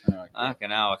happy. Okay,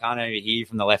 no, I can't even hear you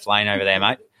from the left lane over there,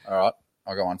 mate. All right,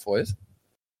 I'll go on for you.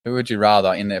 Who would you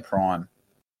rather in their prime,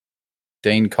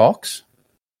 Dean Cox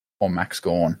or Max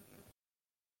Gawn?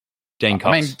 Dean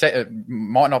Cox. I mean,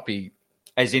 might not be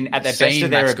as in at the best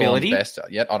of their Max ability. Gawn's best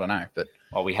yet. I don't know, but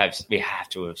we have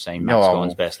to have seen Max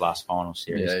Gawn's best last final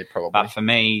series. Yeah, probably. But for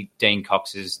me, Dean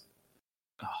Cox is.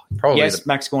 Probably yes,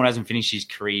 Max Gawn hasn't finished his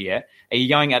career yet. Are you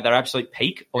going at their absolute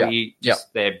peak, or are you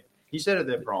just their? He said at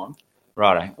their prime.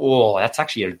 Righto. Oh, that's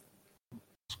actually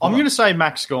I'm going to say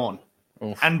Max Gawn,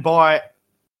 and by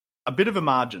a bit of a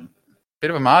margin.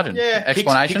 Bit of a margin. Yeah.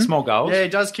 Explanation. Kicks more goals. Yeah, he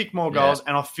does kick more goals,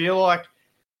 and I feel like,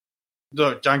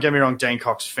 look, don't get me wrong, Dean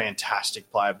Cox,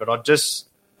 fantastic player, but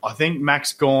I think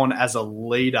Max Gawn as a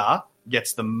leader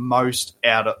gets the most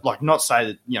out of, like, not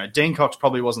say that, Dean Cox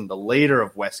probably wasn't the leader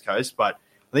of West Coast, but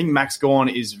I think Max Gawn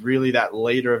is really that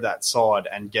leader of that side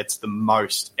and gets the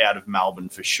most out of Melbourne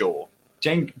for sure.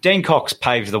 Dean Cox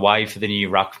paved the way for the new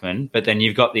ruckman, but then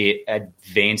you've got the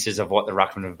advances of what the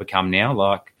ruckman have become now.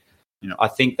 Like, I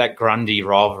think that Grundy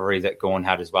rivalry that Gawn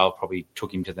had as well probably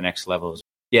took him to the next levels.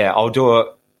 Yeah,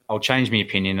 I'll change my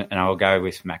opinion and I'll go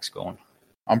with Max Gawn.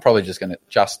 I'm probably just going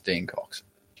to Dean Cox.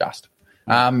 All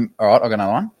right, I've got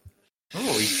another one.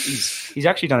 Oh, he's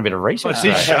actually done a bit of research. It's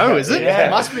his show, is it? Yeah. It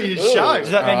must be his show.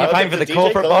 Does that mean you're paying for the DJ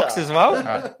corporate Calder. box as well? All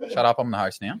right, shut up. I'm the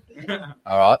host now.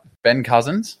 All right, Ben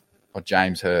Cousins or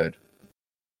James Hird?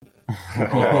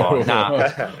 Oh,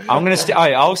 nah. I'm going to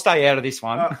I'll stay out of this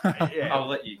one. Yeah. I'll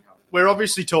let you go. We're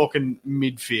obviously talking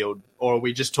midfield, or are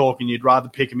we just talking you'd rather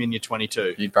pick him in your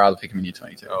 22? You'd rather pick him in your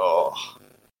 22. Oh.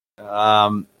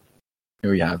 Who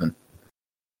are you having?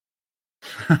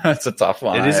 That's a tough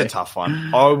one. It is a tough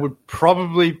one. I would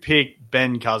probably pick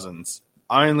Ben Cousins,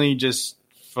 only just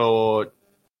for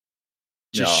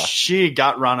sheer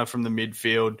gut runner from the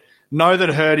midfield. Know that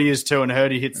Hurdy is too, and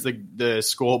Hurdy hits the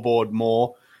scoreboard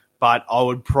more, but I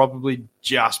would probably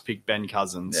just pick Ben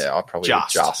Cousins. Yeah, I'd probably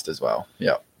just as well.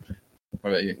 Yeah. What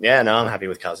about you? Yeah, no, I'm happy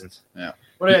with Cousins. Yeah.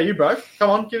 What about you, bro?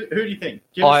 Come on, who do you think?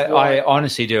 Give us I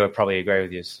honestly do probably agree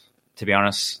with you, to be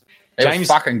honest. It was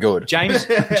fucking good. James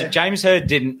Hird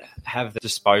didn't have the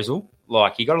disposal.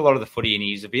 Like, he got a lot of the footy and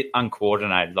he's a bit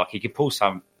uncoordinated. Like, he could pull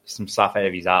some stuff out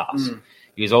of his ass.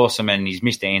 He was awesome and he's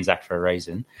missed Anzac for a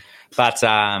reason. But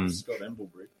Scott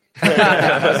Emblebury.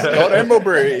 Scott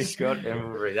Emblebury. Scott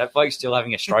Emblebury. That bloke's still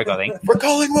having a stroke, I think. For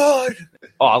Collingwood.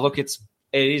 Oh, look, it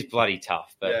is bloody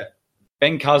tough. But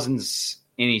Ben Cousins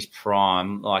in his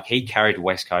prime, like, he carried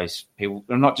West Coast people.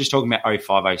 I'm not just talking about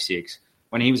 05, 06.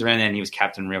 When he was around there and he was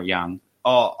captain real young.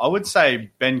 Oh, I would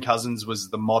say Ben Cousins was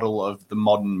the model of the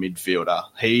modern midfielder.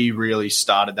 He really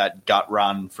started that gut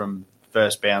run from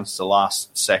first bounce to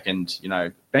last second, you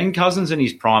know. Ben Cousins in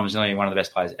his prime is nearly one of the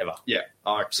best players ever. Yeah.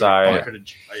 I agree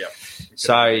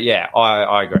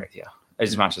with you.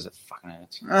 As much as it fucking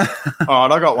hurts. All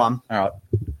right, I got one. All right.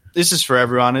 This is for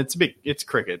everyone. It's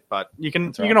cricket, but you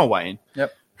can all weigh in.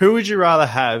 Yep. Who would you rather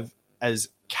have as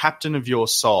captain of your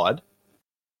side?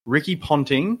 Ricky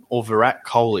Ponting or Virat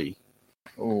Kohli?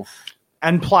 Oof.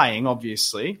 And playing,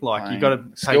 obviously. Like, you got to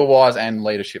skill-wise and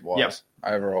leadership-wise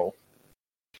overall.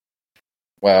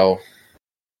 Well,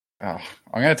 I'm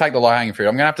going to take the low-hanging fruit.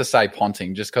 I'm going to have to say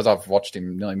Ponting just because I've watched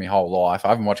him nearly my whole life. I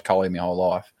haven't watched Kohli my whole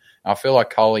life. I feel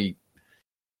like Kohli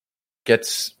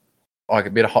gets like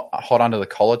a bit hot under the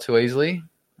collar too easily.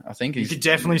 I think you could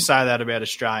definitely say that about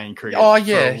Australian cricket. Oh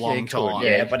yeah, for a long time.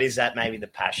 Yeah, but is that maybe the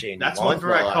passion? That's what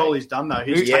Virat Kohli's done though.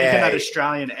 He's taken that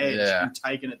Australian edge and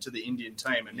taken it to the Indian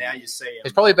team, and now you see him.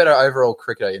 He's probably a better overall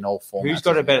cricketer in all formats.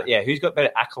 Who's got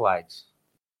better accolades?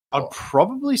 I'd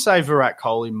probably say Virat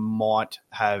Kohli might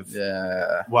have.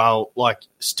 Yeah. Well, like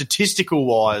statistical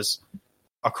wise,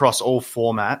 across all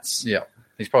formats. Yeah,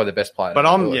 he's probably the best player. But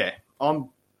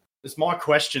it's my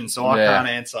question, so I can't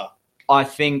answer. I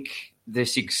think the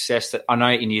success that I know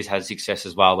India's had success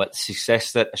as well, but the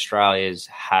success that Australia's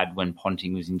had when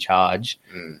Ponting was in charge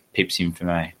pips him for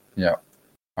me. Yeah.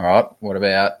 All right. What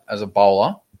about as a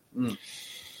bowler?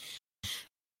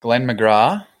 Glenn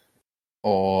McGrath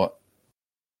or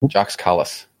Jux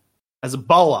Cullis? As a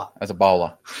bowler.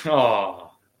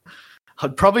 Oh.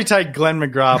 I'd probably take Glenn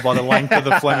McGrath by the length of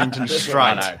the Flemington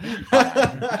Straight.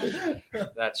 I know.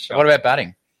 That's shocking. What about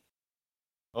batting?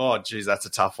 Oh, geez, that's a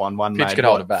tough one. One Pitch made could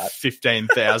hold a bat.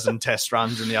 15,000 test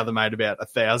runs, and the other made about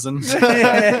 1,000.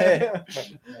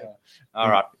 All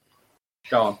right.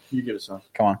 Go on. You get us one.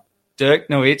 Come on. Dirk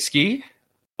Nowitzki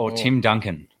or Tim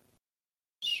Duncan?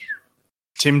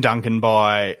 Tim Duncan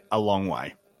by a long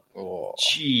way. Oh.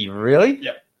 Gee, really?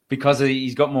 Yep. Because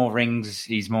he's got more rings,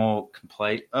 he's more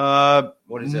complete. What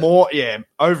is it? More,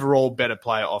 overall better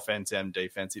player, offensive and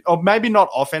defensive. Or maybe not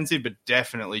offensive, but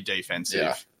definitely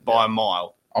defensive by a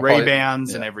mile.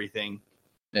 Rebounds and everything.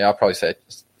 Yeah, I'll probably say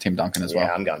Tim Duncan as well.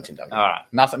 Yeah, I'm going Tim Duncan. All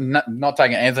right. Not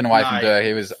taking anything away from Dirk.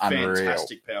 He was unreal.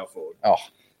 Fantastic power forward. Oh,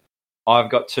 I've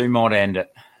got two more to end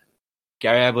it.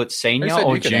 Gary Ablett Senior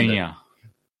or Junior?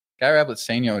 Gary Ablett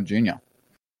Senior or Junior?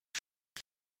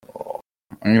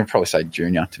 I'm going to probably say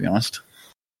Junior, to be honest.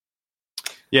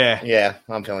 Yeah,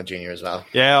 I'm feeling Junior as well.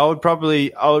 Yeah, I would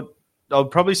probably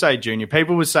say Junior.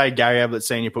 People would say Gary Ablett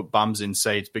Senior put bums in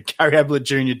seats, but Gary Ablett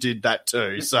Junior did that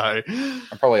too. So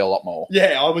probably a lot more.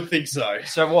 Yeah, I would think so.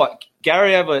 So what?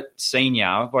 Gary Ablett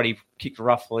Senior, he kicked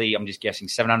roughly, I'm just guessing,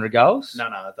 700 goals? No,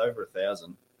 it's over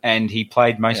 1,000. And he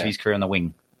played most of his career on the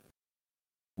wing.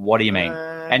 What do you mean?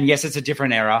 And yes, it's a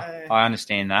different era. I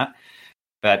understand that.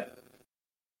 But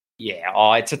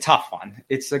yeah, it's a tough one.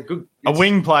 It's a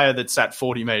wing player that sat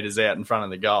 40 metres out in front of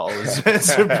the goal. It's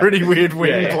a pretty weird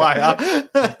wing player.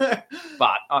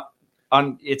 But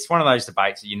it's one of those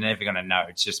debates that you're never going to know.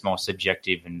 It's just more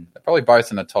subjective. And They're probably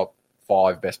both in the top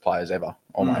 5 best players ever,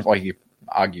 almost. Like you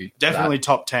argue. Definitely that.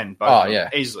 top 10. Both Oh, of them, yeah.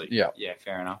 easily. Yeah. yeah,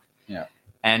 fair enough. Yeah.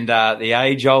 And the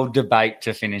age-old debate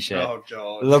to finish it. Oh,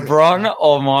 God. LeBron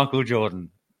or Michael Jordan?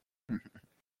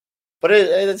 But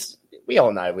it's we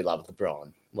all know we love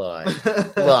LeBron.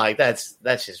 Like that's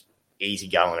just easy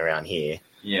going around here.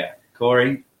 Yeah.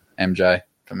 Corey? MJ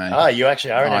for me. Oh, you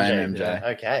actually are an I MJ. am MJ.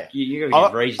 Okay. You got to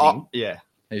give reasoning. Yeah.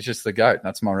 He's just the GOAT.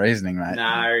 That's my reasoning, mate.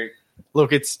 No.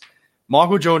 Look, it's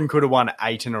Michael Jordan could have won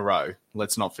 8 in a row.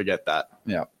 Let's not forget that.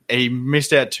 Yeah. He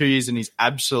missed out 2 years in his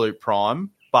absolute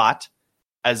prime, but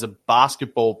as a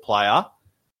basketball player,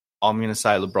 I'm going to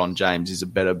say LeBron James is a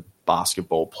better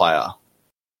basketball player.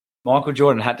 Michael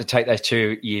Jordan had to take those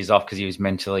 2 years off because he was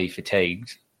mentally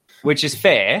fatigued, which is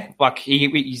fair. Like,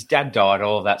 his dad died,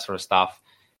 all of that sort of stuff.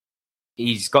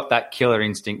 He's got that killer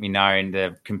instinct, we know, and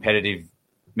the competitive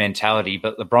mentality,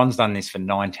 but LeBron's done this for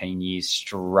 19 years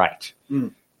straight.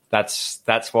 That's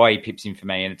why he pips him for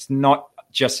me, and it's not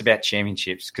just about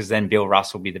championships, because then Bill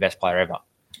Russell will be the best player ever.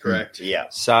 Correct. Yeah.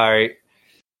 So,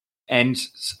 and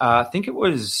I think it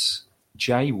was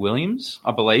Jay Williams,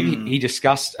 I believe, he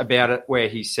discussed about it where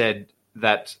he said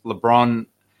that LeBron,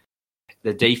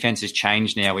 the defense has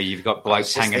changed now where you've got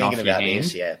blokes hanging off your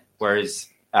hand, yeah. whereas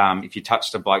if you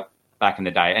touched a bloke back in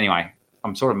the day, anyway,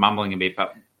 I'm sort of mumbling a bit,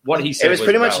 but what he said It was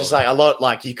pretty much relevant. just like a lot,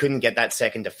 like you couldn't get that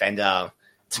second defender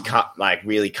to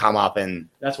really come up and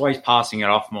That's why he's passing it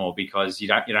off more, because you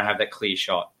don't have that clear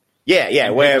shot. yeah.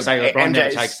 And Where people say LeBron never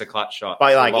MJ's takes the clutch shot.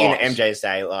 but like in Lies. MJ's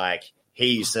day, like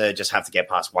he used to just have to get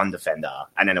past one defender,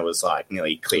 and then it was like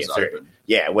nearly clear was through. open.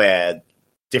 Yeah, where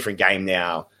different game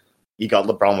now, you got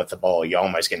LeBron with the ball, you're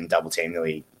almost getting double teamed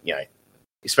nearly,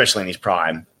 especially in his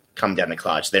prime, come down the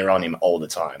clutch, they're on him all the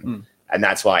time. And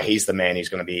that's why he's the man who's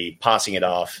going to be passing it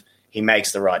off. He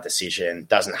makes the right decision.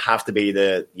 Doesn't have to be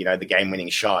the game-winning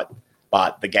shot,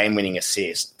 but the game-winning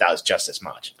assist does just as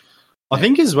much. I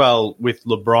think as well with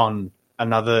LeBron,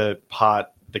 another part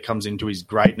that comes into his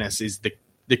greatness is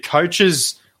the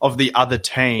coaches of the other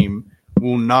team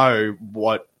will know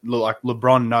like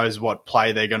LeBron knows what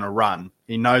play they're going to run.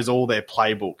 He knows all their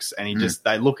playbooks, and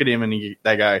they look at him and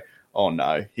they go, "Oh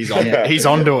no, he's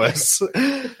onto us."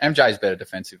 MJ's better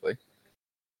defensively.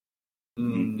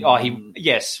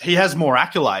 Yes. He has more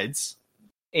accolades.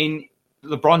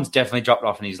 LeBron's definitely dropped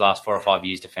off in his last 4 or 5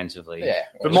 years defensively. Yeah.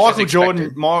 But Which is Michael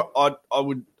expected.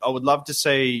 Jordan, I would love to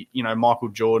see Michael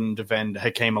Jordan defend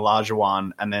Hakeem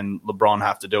Olajuwon, and then LeBron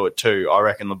have to do it too. I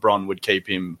reckon LeBron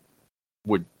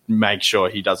would make sure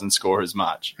he doesn't score as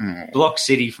much. Block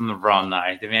City from LeBron,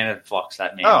 though. The amount of blocks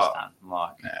that man's done.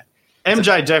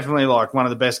 MJ definitely like one of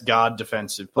the best guard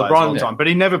defensive players of all time, but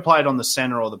he never played on the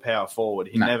center or the power forward.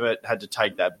 He never had to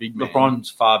take that big man. LeBron's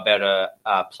far better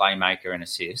playmaker and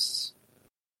assists.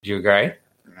 Do you agree?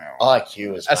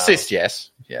 IQ as well. Assist, yes.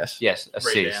 Yes,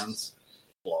 assists. Rebounds.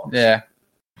 Blocks. Yeah.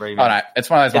 Rebounds. Oh, no. It's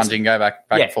one of those ones you can go back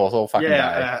Yeah. and forth all fucking day.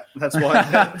 Yeah, that's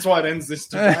why it ends this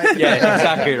debate. Yeah,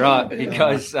 exactly right.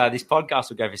 Because this podcast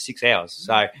will go for 6 hours.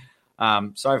 So,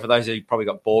 sorry for those who probably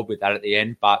got bored with that at the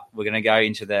end, but we're going to go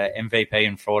into the MVP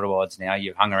and fraud awards now.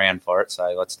 You've hung around for it,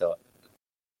 so let's do it.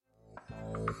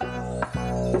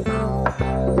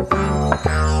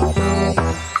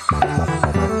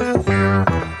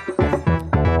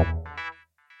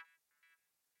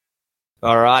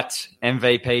 All right,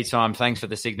 MVP time. Thanks for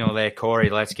the signal there,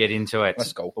 Corey. Let's get into it.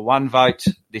 Let's go. One vote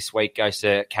this week goes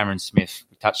to Cameron Smith.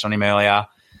 We touched on him earlier.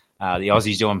 The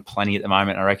Aussie's doing plenty at the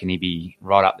moment. I reckon he'd be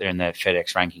right up there in the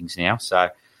FedEx rankings now. So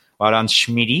well done,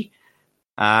 Schmitty.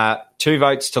 2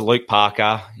 votes to Luke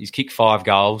Parker. He's kicked 5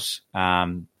 goals.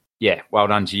 Well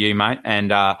done to you, mate.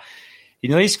 And he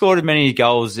nearly scored as many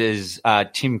goals as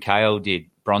Tim Cahill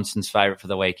did, Bronson's favourite for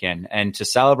the weekend. And to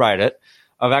celebrate it,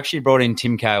 I've actually brought in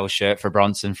Tim Cahill's shirt for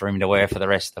Bronson for him to wear for the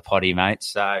rest of the potty, mate.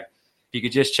 So if you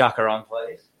could just chuck her on,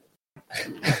 please.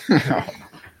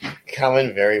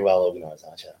 Coming very well organised,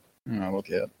 aren't you? Oh, look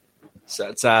out. So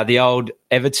it's the old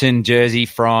Everton jersey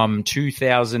from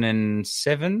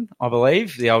 2007, I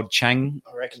believe. The old Chang.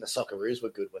 I reckon the Socceroos were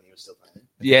good when he was still playing.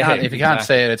 Yeah. If you can't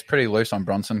see it, it's pretty loose on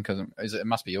Bronson because it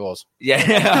must be yours.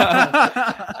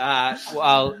 Yeah.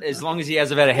 Well, as long as he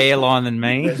has a better hairline than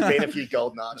me. There's been a few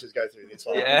golden arches go through this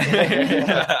one.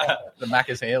 Yeah. The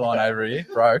Macca's hairline over here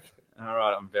broke. All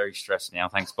right, I'm very stressed now.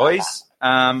 Thanks, boys.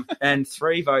 And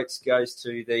 3 votes goes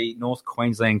to the North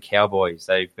Queensland Cowboys.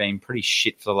 They've been pretty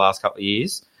shit for the last couple of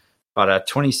years, but a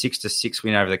 26-6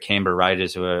 win over the Canberra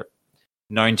Raiders, who are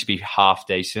known to be half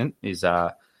decent, is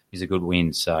a good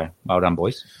win. So well done,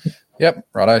 boys. Yep,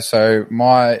 righto. So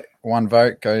my one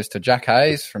vote goes to Jack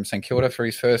Hayes from St Kilda for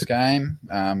his first game.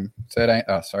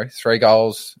 3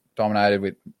 goals, dominated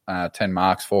with 10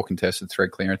 marks, 4 contested, 3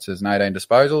 clearances, and 18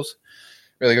 disposals.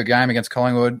 Really good game against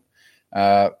Collingwood.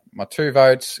 My 2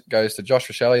 votes goes to Josh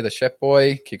Rochelli, the Shep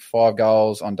boy, kicked 5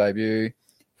 goals on debut,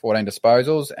 14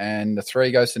 disposals, and the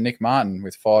 3 goes to Nick Martin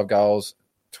with 5 goals,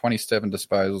 27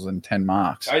 disposals, and 10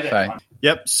 marks.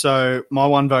 Yep, so my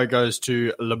 1 vote goes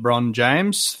to LeBron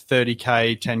James,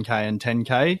 30K, 10K, and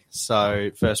 10K.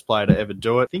 So first player to ever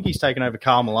do it. I think he's taken over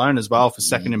Karl Malone as well for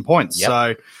second in points. Yep.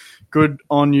 So good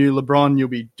on you, LeBron. You'll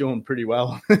be doing pretty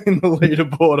well in the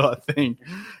leaderboard, I think.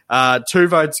 2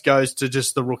 votes goes to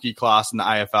just the rookie class in the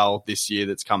AFL this year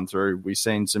that's come through. We've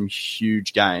seen some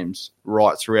huge games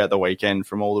right throughout the weekend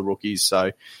from all the rookies.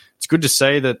 So it's good to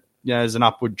see that there's an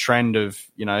upward trend of,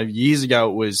 years ago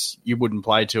it was you wouldn't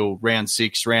play till round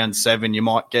 6, round 7. You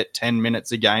might get 10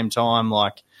 minutes of game time.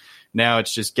 Like now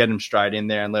it's just get them straight in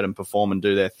there and let them perform and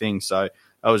do their thing. So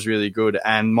that was really good.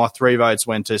 And my 3 votes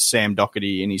went to Sam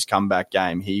Doherty in his comeback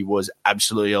game. He was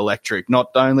absolutely electric.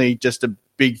 Not only just a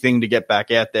big thing to get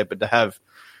back out there, but to have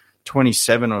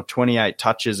 27 or 28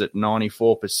 touches at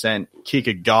 94%, kick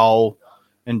a goal,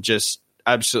 and just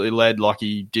absolutely led like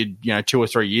he did, 2 or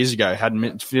 3 years ago.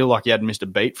 Feel like he hadn't missed a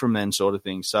beat from then, sort of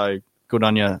thing. So good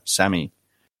on you, Sammy.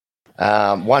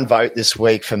 1 vote this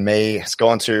week for me has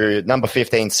gone to number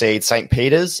 15 seed St.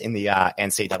 Peter's in the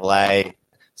NCAA.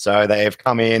 So they've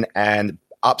come in and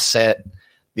upset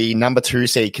the number 2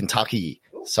 seed Kentucky.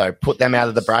 So put them out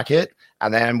of the bracket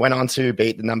and then went on to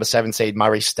beat the number 7 seed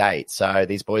Murray State. So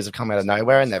these boys have come out of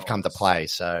nowhere and they've come to play.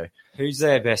 So Who's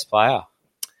their best player?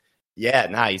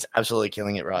 yeah, he's absolutely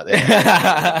killing it right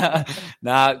there.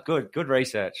 Good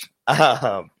research.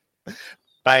 Bayern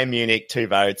Munich, 2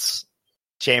 votes.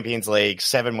 Champions League,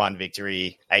 7-1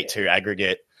 victory, 8-2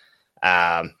 aggregate.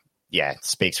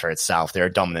 Speaks for itself. They're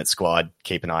a dominant squad.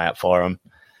 Keep an eye out for them.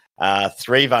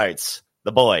 3 votes.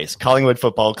 The boys, Collingwood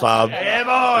Football Club. Yeah,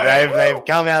 boy. They've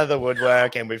come out of the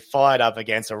woodwork and we've fired up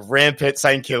against a rampant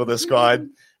St Kilda squad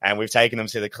and we've taken them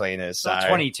to the cleaners. So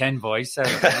 2010 boys. So.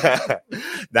 it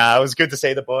was good to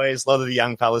see the boys. A lot of the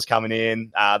young fellas coming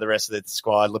in. The rest of the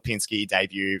squad, Lipinski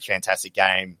debut, fantastic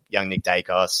game. Young Nick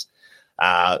Dacos.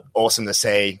 Awesome to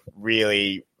see.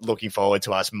 Really looking forward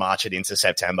to us march it into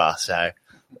September. So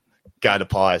go to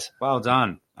Pies. Well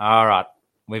done. All right.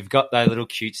 We've got that little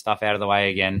cute stuff out of the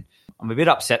way again. I'm a bit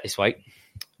upset this week.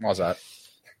 Why's that?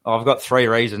 I've got 3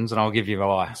 reasons, and I'll give you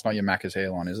why. It's not your Macca's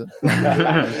hairline, is it?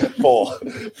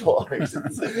 4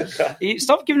 reasons.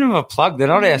 Stop giving them a plug. They're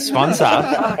not our sponsor.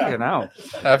 Fucking hell.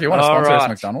 If you want to sponsor us,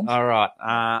 McDonald's. All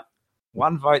right.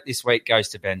 1 vote this week goes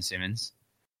to Ben Simmons.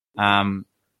 Not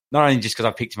only just because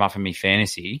I picked him up in my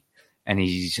fantasy and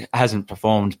he hasn't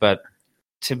performed, but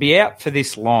to be out for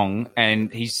this long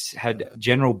and he's had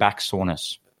general back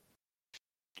soreness.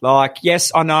 Like,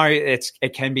 yes, I know it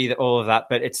can be all of that,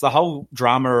 but it's the whole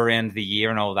drama around the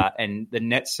year and all that. And the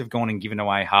Nets have gone and given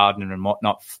away Harden and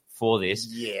whatnot for this.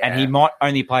 Yeah. And he might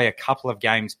only play a couple of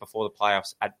games before the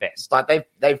playoffs at best. But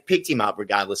they've picked him up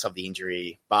regardless of the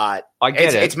injury. But I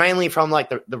get it. It's mainly from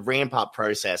like the ramp up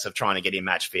process of trying to get him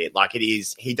match fit. Like it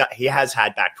is, he has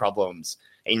had back problems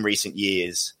in recent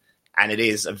years, and it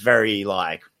is a very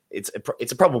it's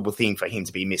a probable thing for him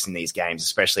to be missing these games,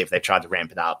 especially if they've tried to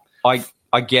ramp it up.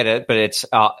 I get it, but it's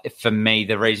for me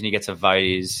the reason he gets a vote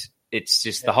is it's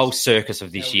just the whole circus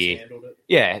of this year.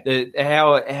 Yeah,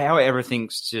 how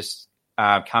everything's just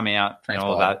come out and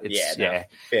all that. It's,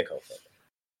 fair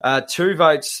call. 2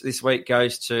 votes this week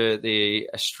goes to the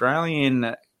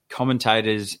Australian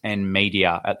commentators and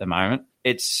media at the moment.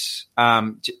 It's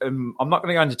I'm not going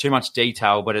to go into too much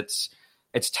detail, but it's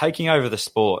taking over the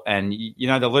sport. And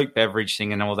the Luke Beveridge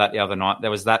thing and all that the other night. There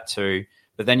was that too.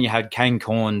 But then you had Kane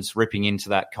Corns ripping into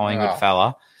that Collingwood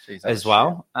fella as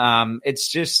well. It's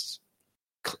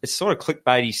sort of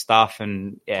clickbaity stuff,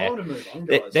 and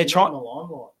they're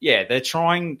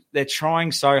trying. They're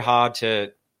trying so hard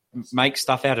to make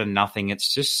stuff out of nothing.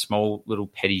 It's just small little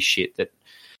petty shit that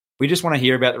we just want to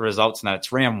hear about the results. And that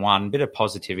it's round 1, bit of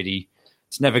positivity.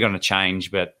 It's never going to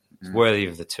change, but it's worthy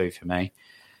of the 2 for me.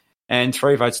 And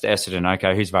 3 votes to Essendon.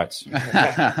 Okay, whose votes?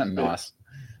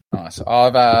 Nice.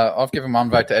 I've given 1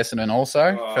 vote to Essendon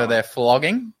also for their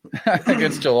flogging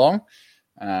against Geelong.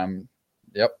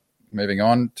 Moving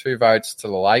on, 2 votes to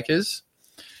the Lakers.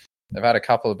 They've had a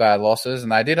couple of bad losses,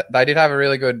 and they did have a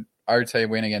really good OT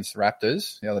win against the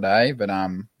Raptors the other day. But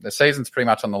the season's pretty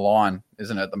much on the line,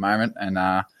 isn't it, at the moment? And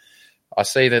I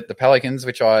see that the Pelicans,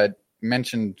 which I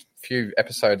mentioned a few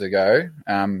episodes ago,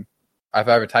 I've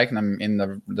overtaken them in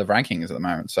the rankings at the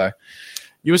moment. So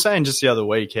You were saying just the other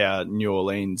week how New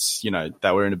Orleans,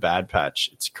 they were in a bad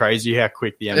patch. It's crazy how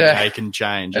quick the NBA can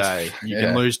change. You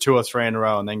can lose 2 or 3 in a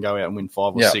row and then go out and win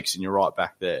 5 or 6 and you're right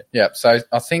back there. Yeah, so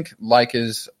I think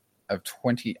Lakers have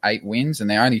 28 wins and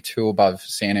they're only 2 above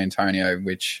San Antonio,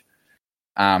 which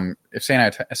if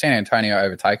San Antonio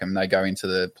overtake them, they go into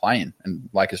the play-in and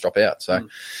Lakers drop out. So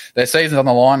their season's on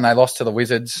the line. They lost to the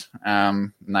Wizards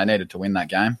and they needed to win that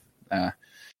game. But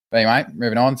anyway,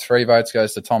 moving on, 3 votes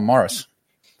goes to Tom Morris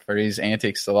for his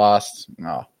antics the last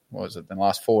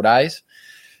 4 days.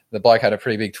 The bloke had a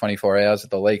pretty big 24 hours at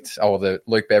the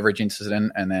Luke Beveridge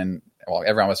incident, and then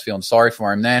everyone was feeling sorry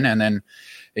for him then, and then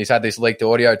he's had this leaked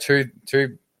audio, two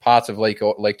parts of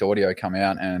leaked audio come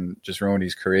out and just ruined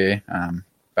his career.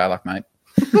 Bad luck, mate.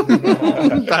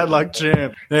 Bad luck,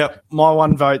 champ. Yeah, my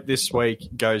 1 vote this week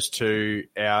goes to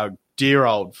our dear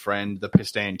old friend, the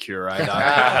Pistan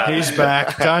Curator. He's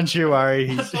back. Don't you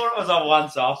worry. I thought it was a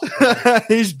once-off.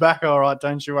 He's back all right.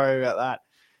 Don't you worry about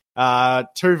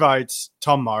that. 2 votes,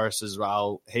 Tom Morris as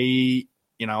well. He,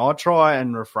 I try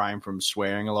and refrain from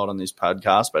swearing a lot on this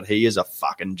podcast, but he is a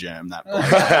fucking germ, that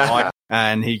bloke.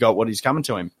 And he got what he's coming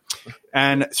to him.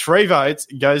 And 3 votes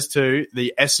goes to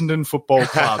the Essendon Football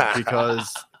Club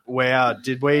because, wow,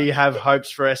 did we have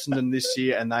hopes for Essendon this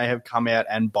year, and they have come out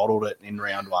and bottled it in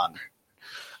round 1.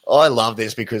 I love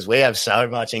this because we have so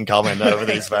much in common over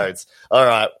these votes. All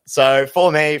right. So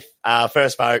for me,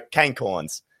 first vote, Kane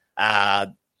Corns.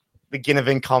 The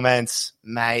Ginnivan comments,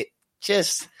 mate,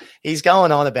 he's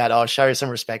going on about, show some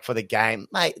respect for the game.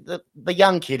 Mate, the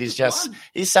young kid is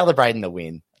he's celebrating the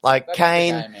win. Like, that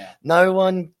Kane, no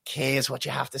one cares what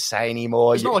you have to say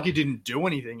anymore. It's not like he didn't do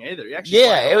anything either. He actually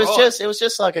it was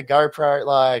just like a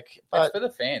GoPro. It's for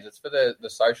the fans. It's for the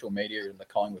social media and the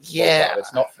Collingwood Sport Club.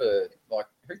 It's not for,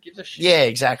 who gives a shit? Yeah,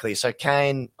 exactly. So,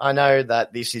 Kane, I know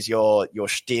that this is your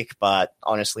shtick, but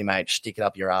honestly, mate, stick it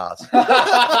up your ass. Go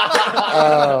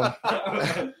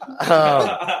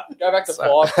back to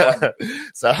 5.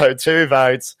 So, 2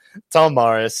 votes, Tom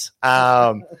Morris.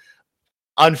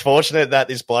 Unfortunate that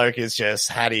this bloke has just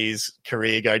had his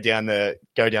career go down the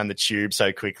tube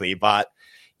so quickly. But,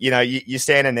 you're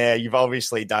standing there. You've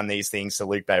obviously done these things to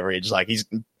Luke Beveridge. Like, he's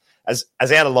as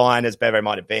out of line as Bevo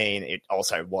might have been, it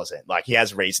also wasn't. Like, he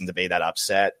has reason to be that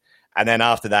upset. And then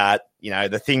after that,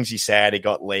 the things he said, it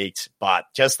got leaked. But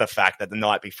just the fact that the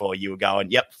night before you were going,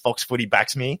 yep, Fox Footy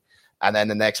backs me. And then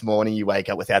the next morning you wake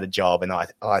up without a job. And I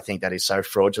think that is so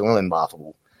fraudulent and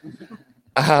laughable. He's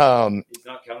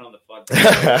not coming on the pod.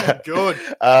 Good.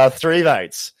 3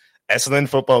 votes. Essendon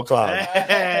Football Club.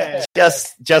 Yeah.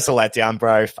 Just a letdown,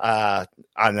 bro. I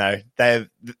don't know.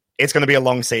 It's going to be a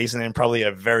long season and probably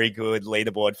a very good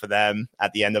leaderboard for them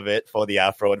at the end of it for the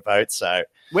fraud vote. So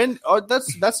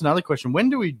that's another question.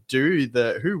 When do we do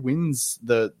who wins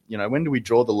when do we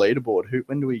draw the leaderboard?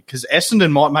 Because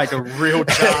Essendon might make a real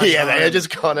charge. Yeah, they're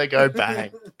just going to go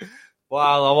bang.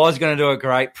 Well, I was going to do a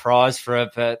great prize for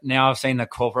it, but now I've seen the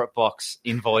corporate box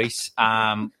invoice.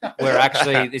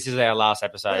 This is our last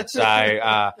episode.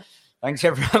 So thanks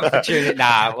everyone for tuning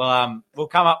in. We'll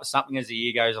come up with something as the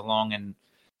year goes along. And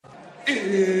it's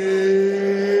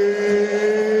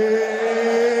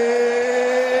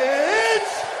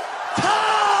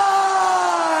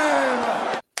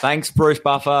time! Thanks, Bruce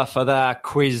Buffer, for the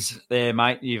quiz there,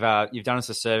 mate. You've done us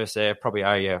a service there. Probably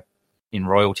owe you in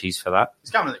royalties for that.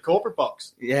 It's coming to the corporate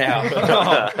box.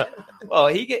 Yeah. Well,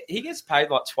 he gets paid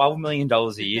like $12 million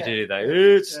a year to do that.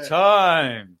 It's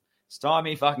time. It's time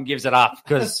he fucking gives it up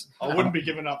because I wouldn't be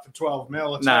giving up for 12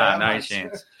 mil. No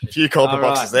chance. A few corporate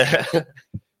boxes there.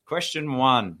 Question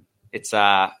 1. It's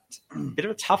a bit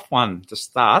of a tough one to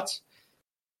start.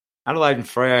 Adelaide and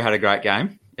Freo had a great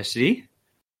game yesterday.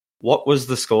 What was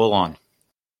the scoreline?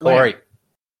 Corey.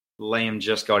 Liam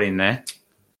just got in there.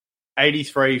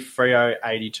 83 Freo,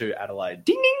 82 Adelaide.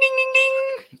 Ding, ding, ding, ding,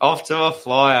 ding. Off to a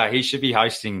flyer. He should be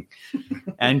hosting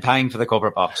and paying for the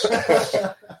corporate box.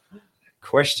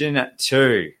 Question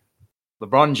 2.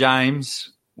 LeBron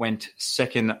James went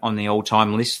second on the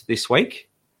all-time list this week.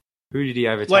 Who did he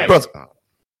overtake?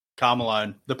 Karl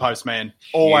Malone, the postman.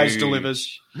 Always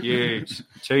delivers. Huge.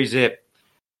 2-0.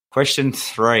 Question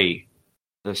 3.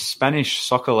 The Spanish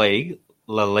Soccer League,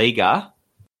 La Liga,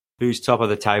 who's top of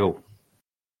the table?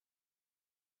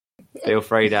 Feel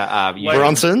free to...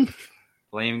 Bronson?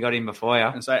 Liam got in before you.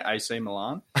 And say AC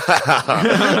Milan.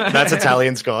 That's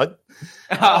Italian squad.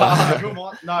 Come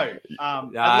on. No.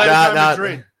 Atletico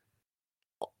Madrid.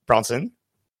 Bronson?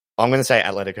 I'm going to say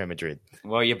Atletico Madrid.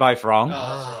 Well, you're both wrong. Oh,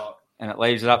 that's right. And it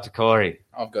leaves it up to Corey.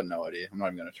 I've got no idea. I'm not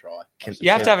even going to try.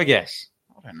 You have to have a guess.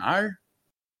 I don't know.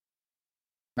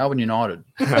 Melbourne United.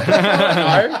 No.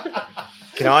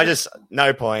 Can I just...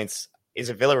 No points. Is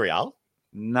it Villarreal?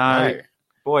 No.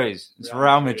 Boys, it's Real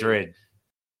Real Madrid. Madrid.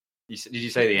 Did you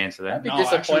say the answer there? Be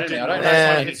disappointed actually, now,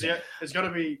 don't it's got to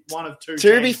be one of two.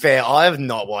 To be teams. fair, I have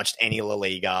not watched any La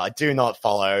Liga. I do not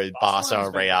follow Barca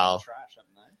or Real. Trash,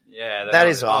 haven't they? Yeah, That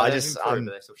is why they've I just improved,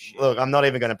 but they're still shit. look. I'm not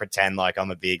even going to pretend like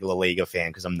I'm a big La Liga fan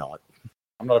because I'm not.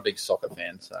 I'm not a big soccer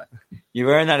fan, so You're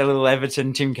wearing that little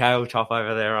Everton Tim Cahill top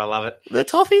over there. I love it. The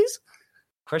Toffees.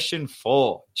 Question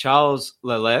 4. Charles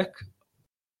Leclerc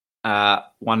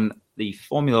won the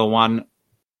Formula One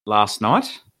last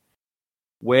night.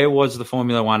 Where was the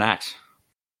Formula One at?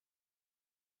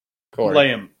 Corey.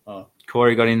 Liam. Oh.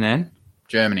 Corey got in then?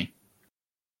 Germany.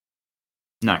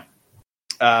 No.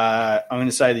 I'm going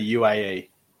to say the UAE.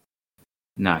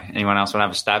 No. Anyone else want to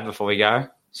have a stab before we go?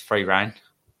 It's free reign.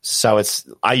 So it's.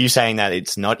 Are you saying that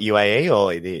it's not UAE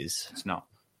or it is? It's not.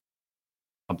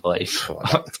 I believe.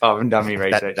 I haven't done any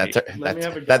research. Let me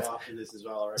have a go that's- after this as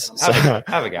well. I reckon. So-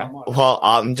 Have a go. Well,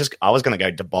 I was going to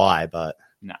go Dubai, but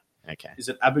No. Okay. Is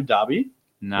it Abu Dhabi?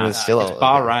 No, It's still it's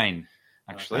Bahrain,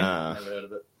 actually. Uh, Never heard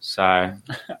of it. So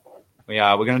we're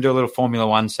going to do a little Formula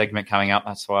One segment coming up.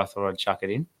 That's why I thought I'd chuck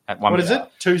it in. At one. What is it?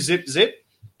 2 zip zip?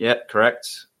 Yeah,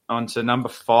 correct. On to number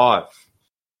 5.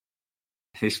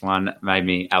 This one made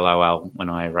me LOL when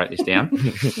I wrote this down.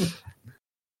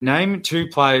 Name 2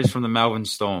 players from the Melbourne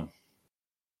Storm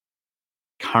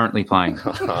currently playing.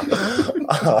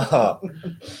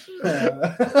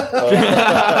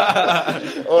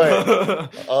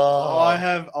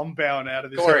 I'm bowing out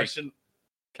of this Corey. question.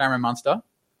 Cameron Munster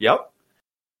Yep.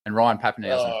 and Ryan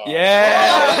Pappenhausen.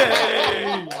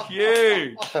 Yeah.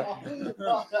 Huge.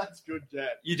 That's good, Jack.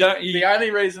 You don't. The You,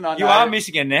 only reason I know you are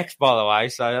missing a neck, by the way,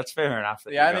 so that's fair enough.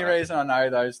 the only reason I know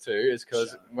those two is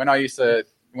because when I used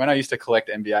to collect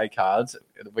NBA cards,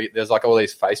 there's like all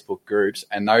these Facebook groups,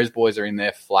 and those boys are in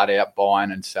there flat out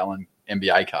buying and selling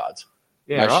NBA cards.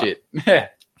 Yeah, No right. shit. Yeah,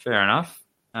 Fair enough.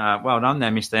 Well done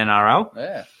there, Mr. NRL.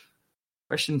 yeah.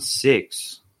 Question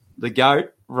 6. The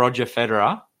GOAT, Roger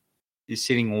Federer, is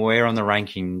sitting where on the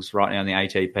rankings right now in the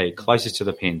ATP? Closest to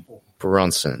the pin.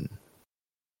 Bronson.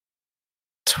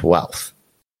 12th.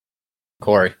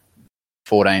 Corey,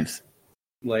 14th.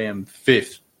 Liam,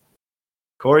 5th.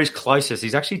 Corey's closest.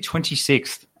 He's actually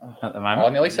 26th at the I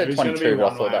moment. nearly said Who's gonna be 22, but I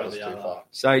one thought way that or was the too other? far.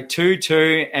 So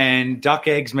 2-2, and Duck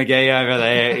Eggs McGee over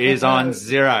there is on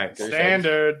 0.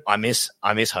 Standard. I miss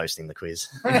hosting the quiz.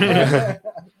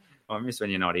 I miss when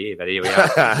you're not here, but here we are.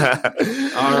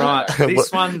 All right. This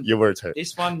one, You were too.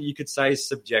 this one you could say is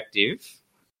subjective,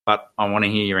 but I want to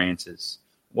hear your answers.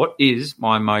 What is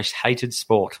my most hated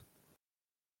sport?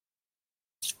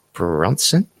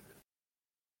 Bronson.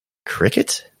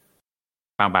 Cricket.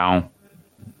 Bow bow.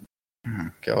 Oh,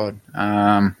 God.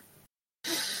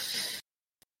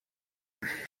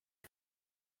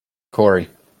 Corey,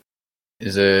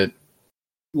 is it?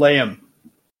 Liam.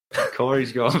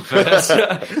 Corey's gone first.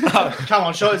 Come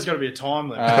on, surely there's got to be a time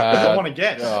limit. I want to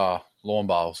guess. Oh, lawn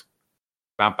bowls.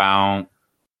 Bow bow.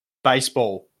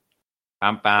 Baseball.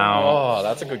 Bow bow. Oh,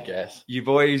 that's a good guess. You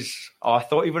boys, I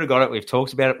thought you would have got it. We've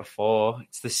talked about it before.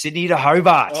 It's the Sydney to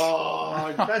Hobart.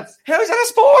 Oh, that's How is that a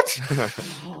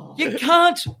sport? You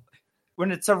can't.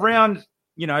 When it's around,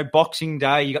 Boxing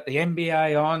Day, you got the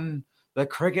NBA on, the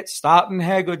cricket starting.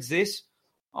 How good's this?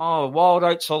 Oh, Wild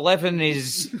Oats 11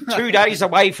 is 2 days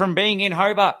away from being in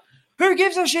Hobart. Who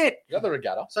gives a shit? You got the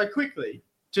regatta. so quickly.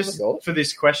 Just Go. for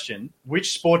this question,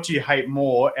 which sport do you hate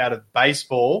more out of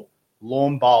baseball,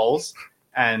 lawn bowls,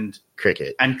 and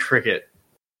Cricket. cricket?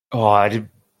 Oh, it'd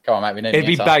Come on, mate. We need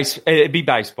be an answer. It'd be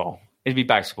baseball. It'd be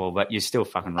baseball, but you're still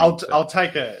fucking wrong. I'll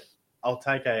take a Point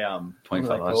what are they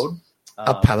for called?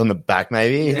 A pat on the back,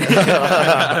 maybe.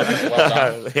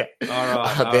 Well Yeah. All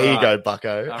right. There you go,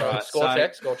 Bucko. All right. Score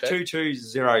check.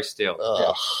 2-2-0 still.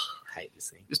 Ugh, I hate this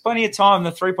thing. There's plenty of time.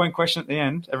 The 3-point question at the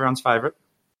end. Everyone's favourite.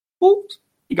 Ooh,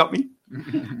 you got me.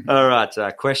 All right.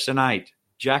 Question 8.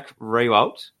 Jack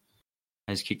Riewoldt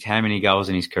has kicked how many goals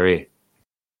in his career?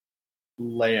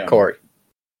 Liam. Corey.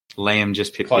 Liam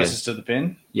just picked Closest to the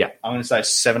pin? Yeah. I'm going to say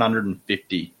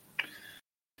 750.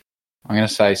 I'm going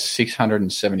to say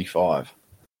 675.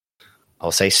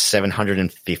 I'll say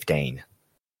 715.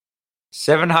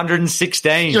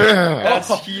 716. Yeah.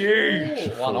 That's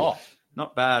huge. One off.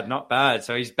 Not bad, not bad.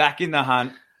 So he's back in the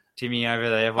hunt. Timmy over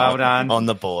there. Well done. On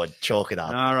the board. Chalk it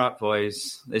up. All right,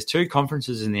 boys. There's 2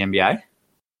 conferences in the NBA.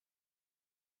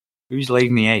 Who's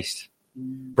leading the East?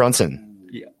 Bronson.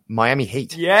 Yeah. Miami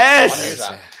Heat.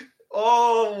 Yes.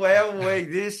 Oh, well, wait.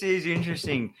 This is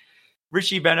interesting.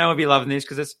 Richie Beno will be loving this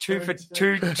because it's 2 for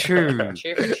 2-2.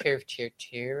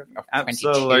 Cheer.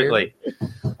 Absolutely.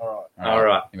 All right. All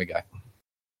right. Here we go.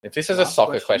 If this is a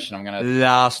soccer question, I'm going to...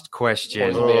 Last Toys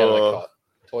question. will be out of the cot.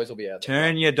 Toys will be out of the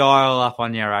Turn your dial up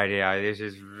on your radio. This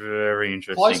is very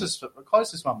interesting.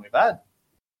 Closest one we've had.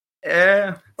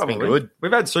 Yeah, Probably probably good.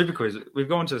 We've had super quiz. We've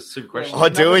gone to super questions. I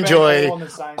do enjoy.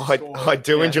 I I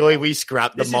do enjoy. We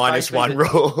scrap the This is -1 basically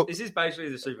rule. This is basically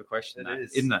the super question, It though,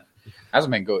 is. isn't it?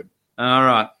 Hasn't been good. All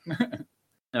right.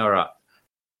 All right.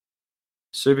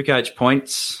 Supercoach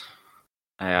points.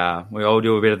 We all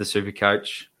do a bit of the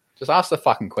Supercoach. Just ask the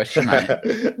fucking question, mate.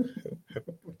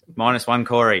 -1,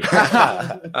 Corey.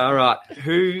 All right.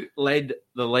 Who led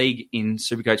the league in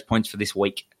Supercoach points for this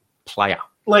week? Player.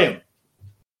 Liam.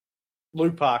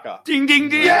 Luke Parker. Ding, ding,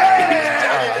 ding.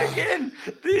 Yeah! Again.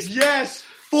 This. Yes!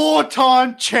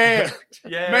 4-time champ.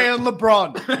 Yeah. Me and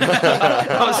LeBron.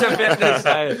 I was about to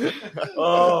say it.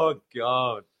 Oh,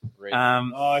 God.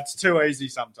 Oh, it's too easy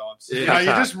sometimes. Yeah. You know, you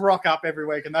just rock up every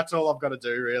week, and that's all I've got to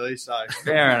do, really. So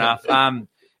Fair enough.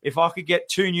 If I could get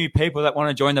 2 new people that want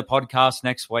to join the podcast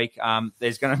next week,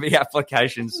 there's going to be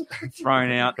applications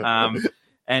thrown out.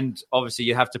 And obviously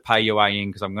you have to pay your way in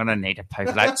because I'm going to need to pay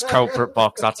for that corporate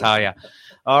box, I'll tell you.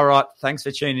 All right. Thanks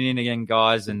for tuning in again,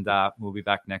 guys. And we'll be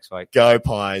back next week. Go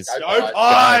Pies. Go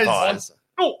Pies! Go Pies.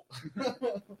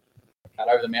 Cut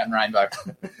over the mountain rainbow.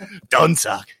 Don't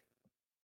suck.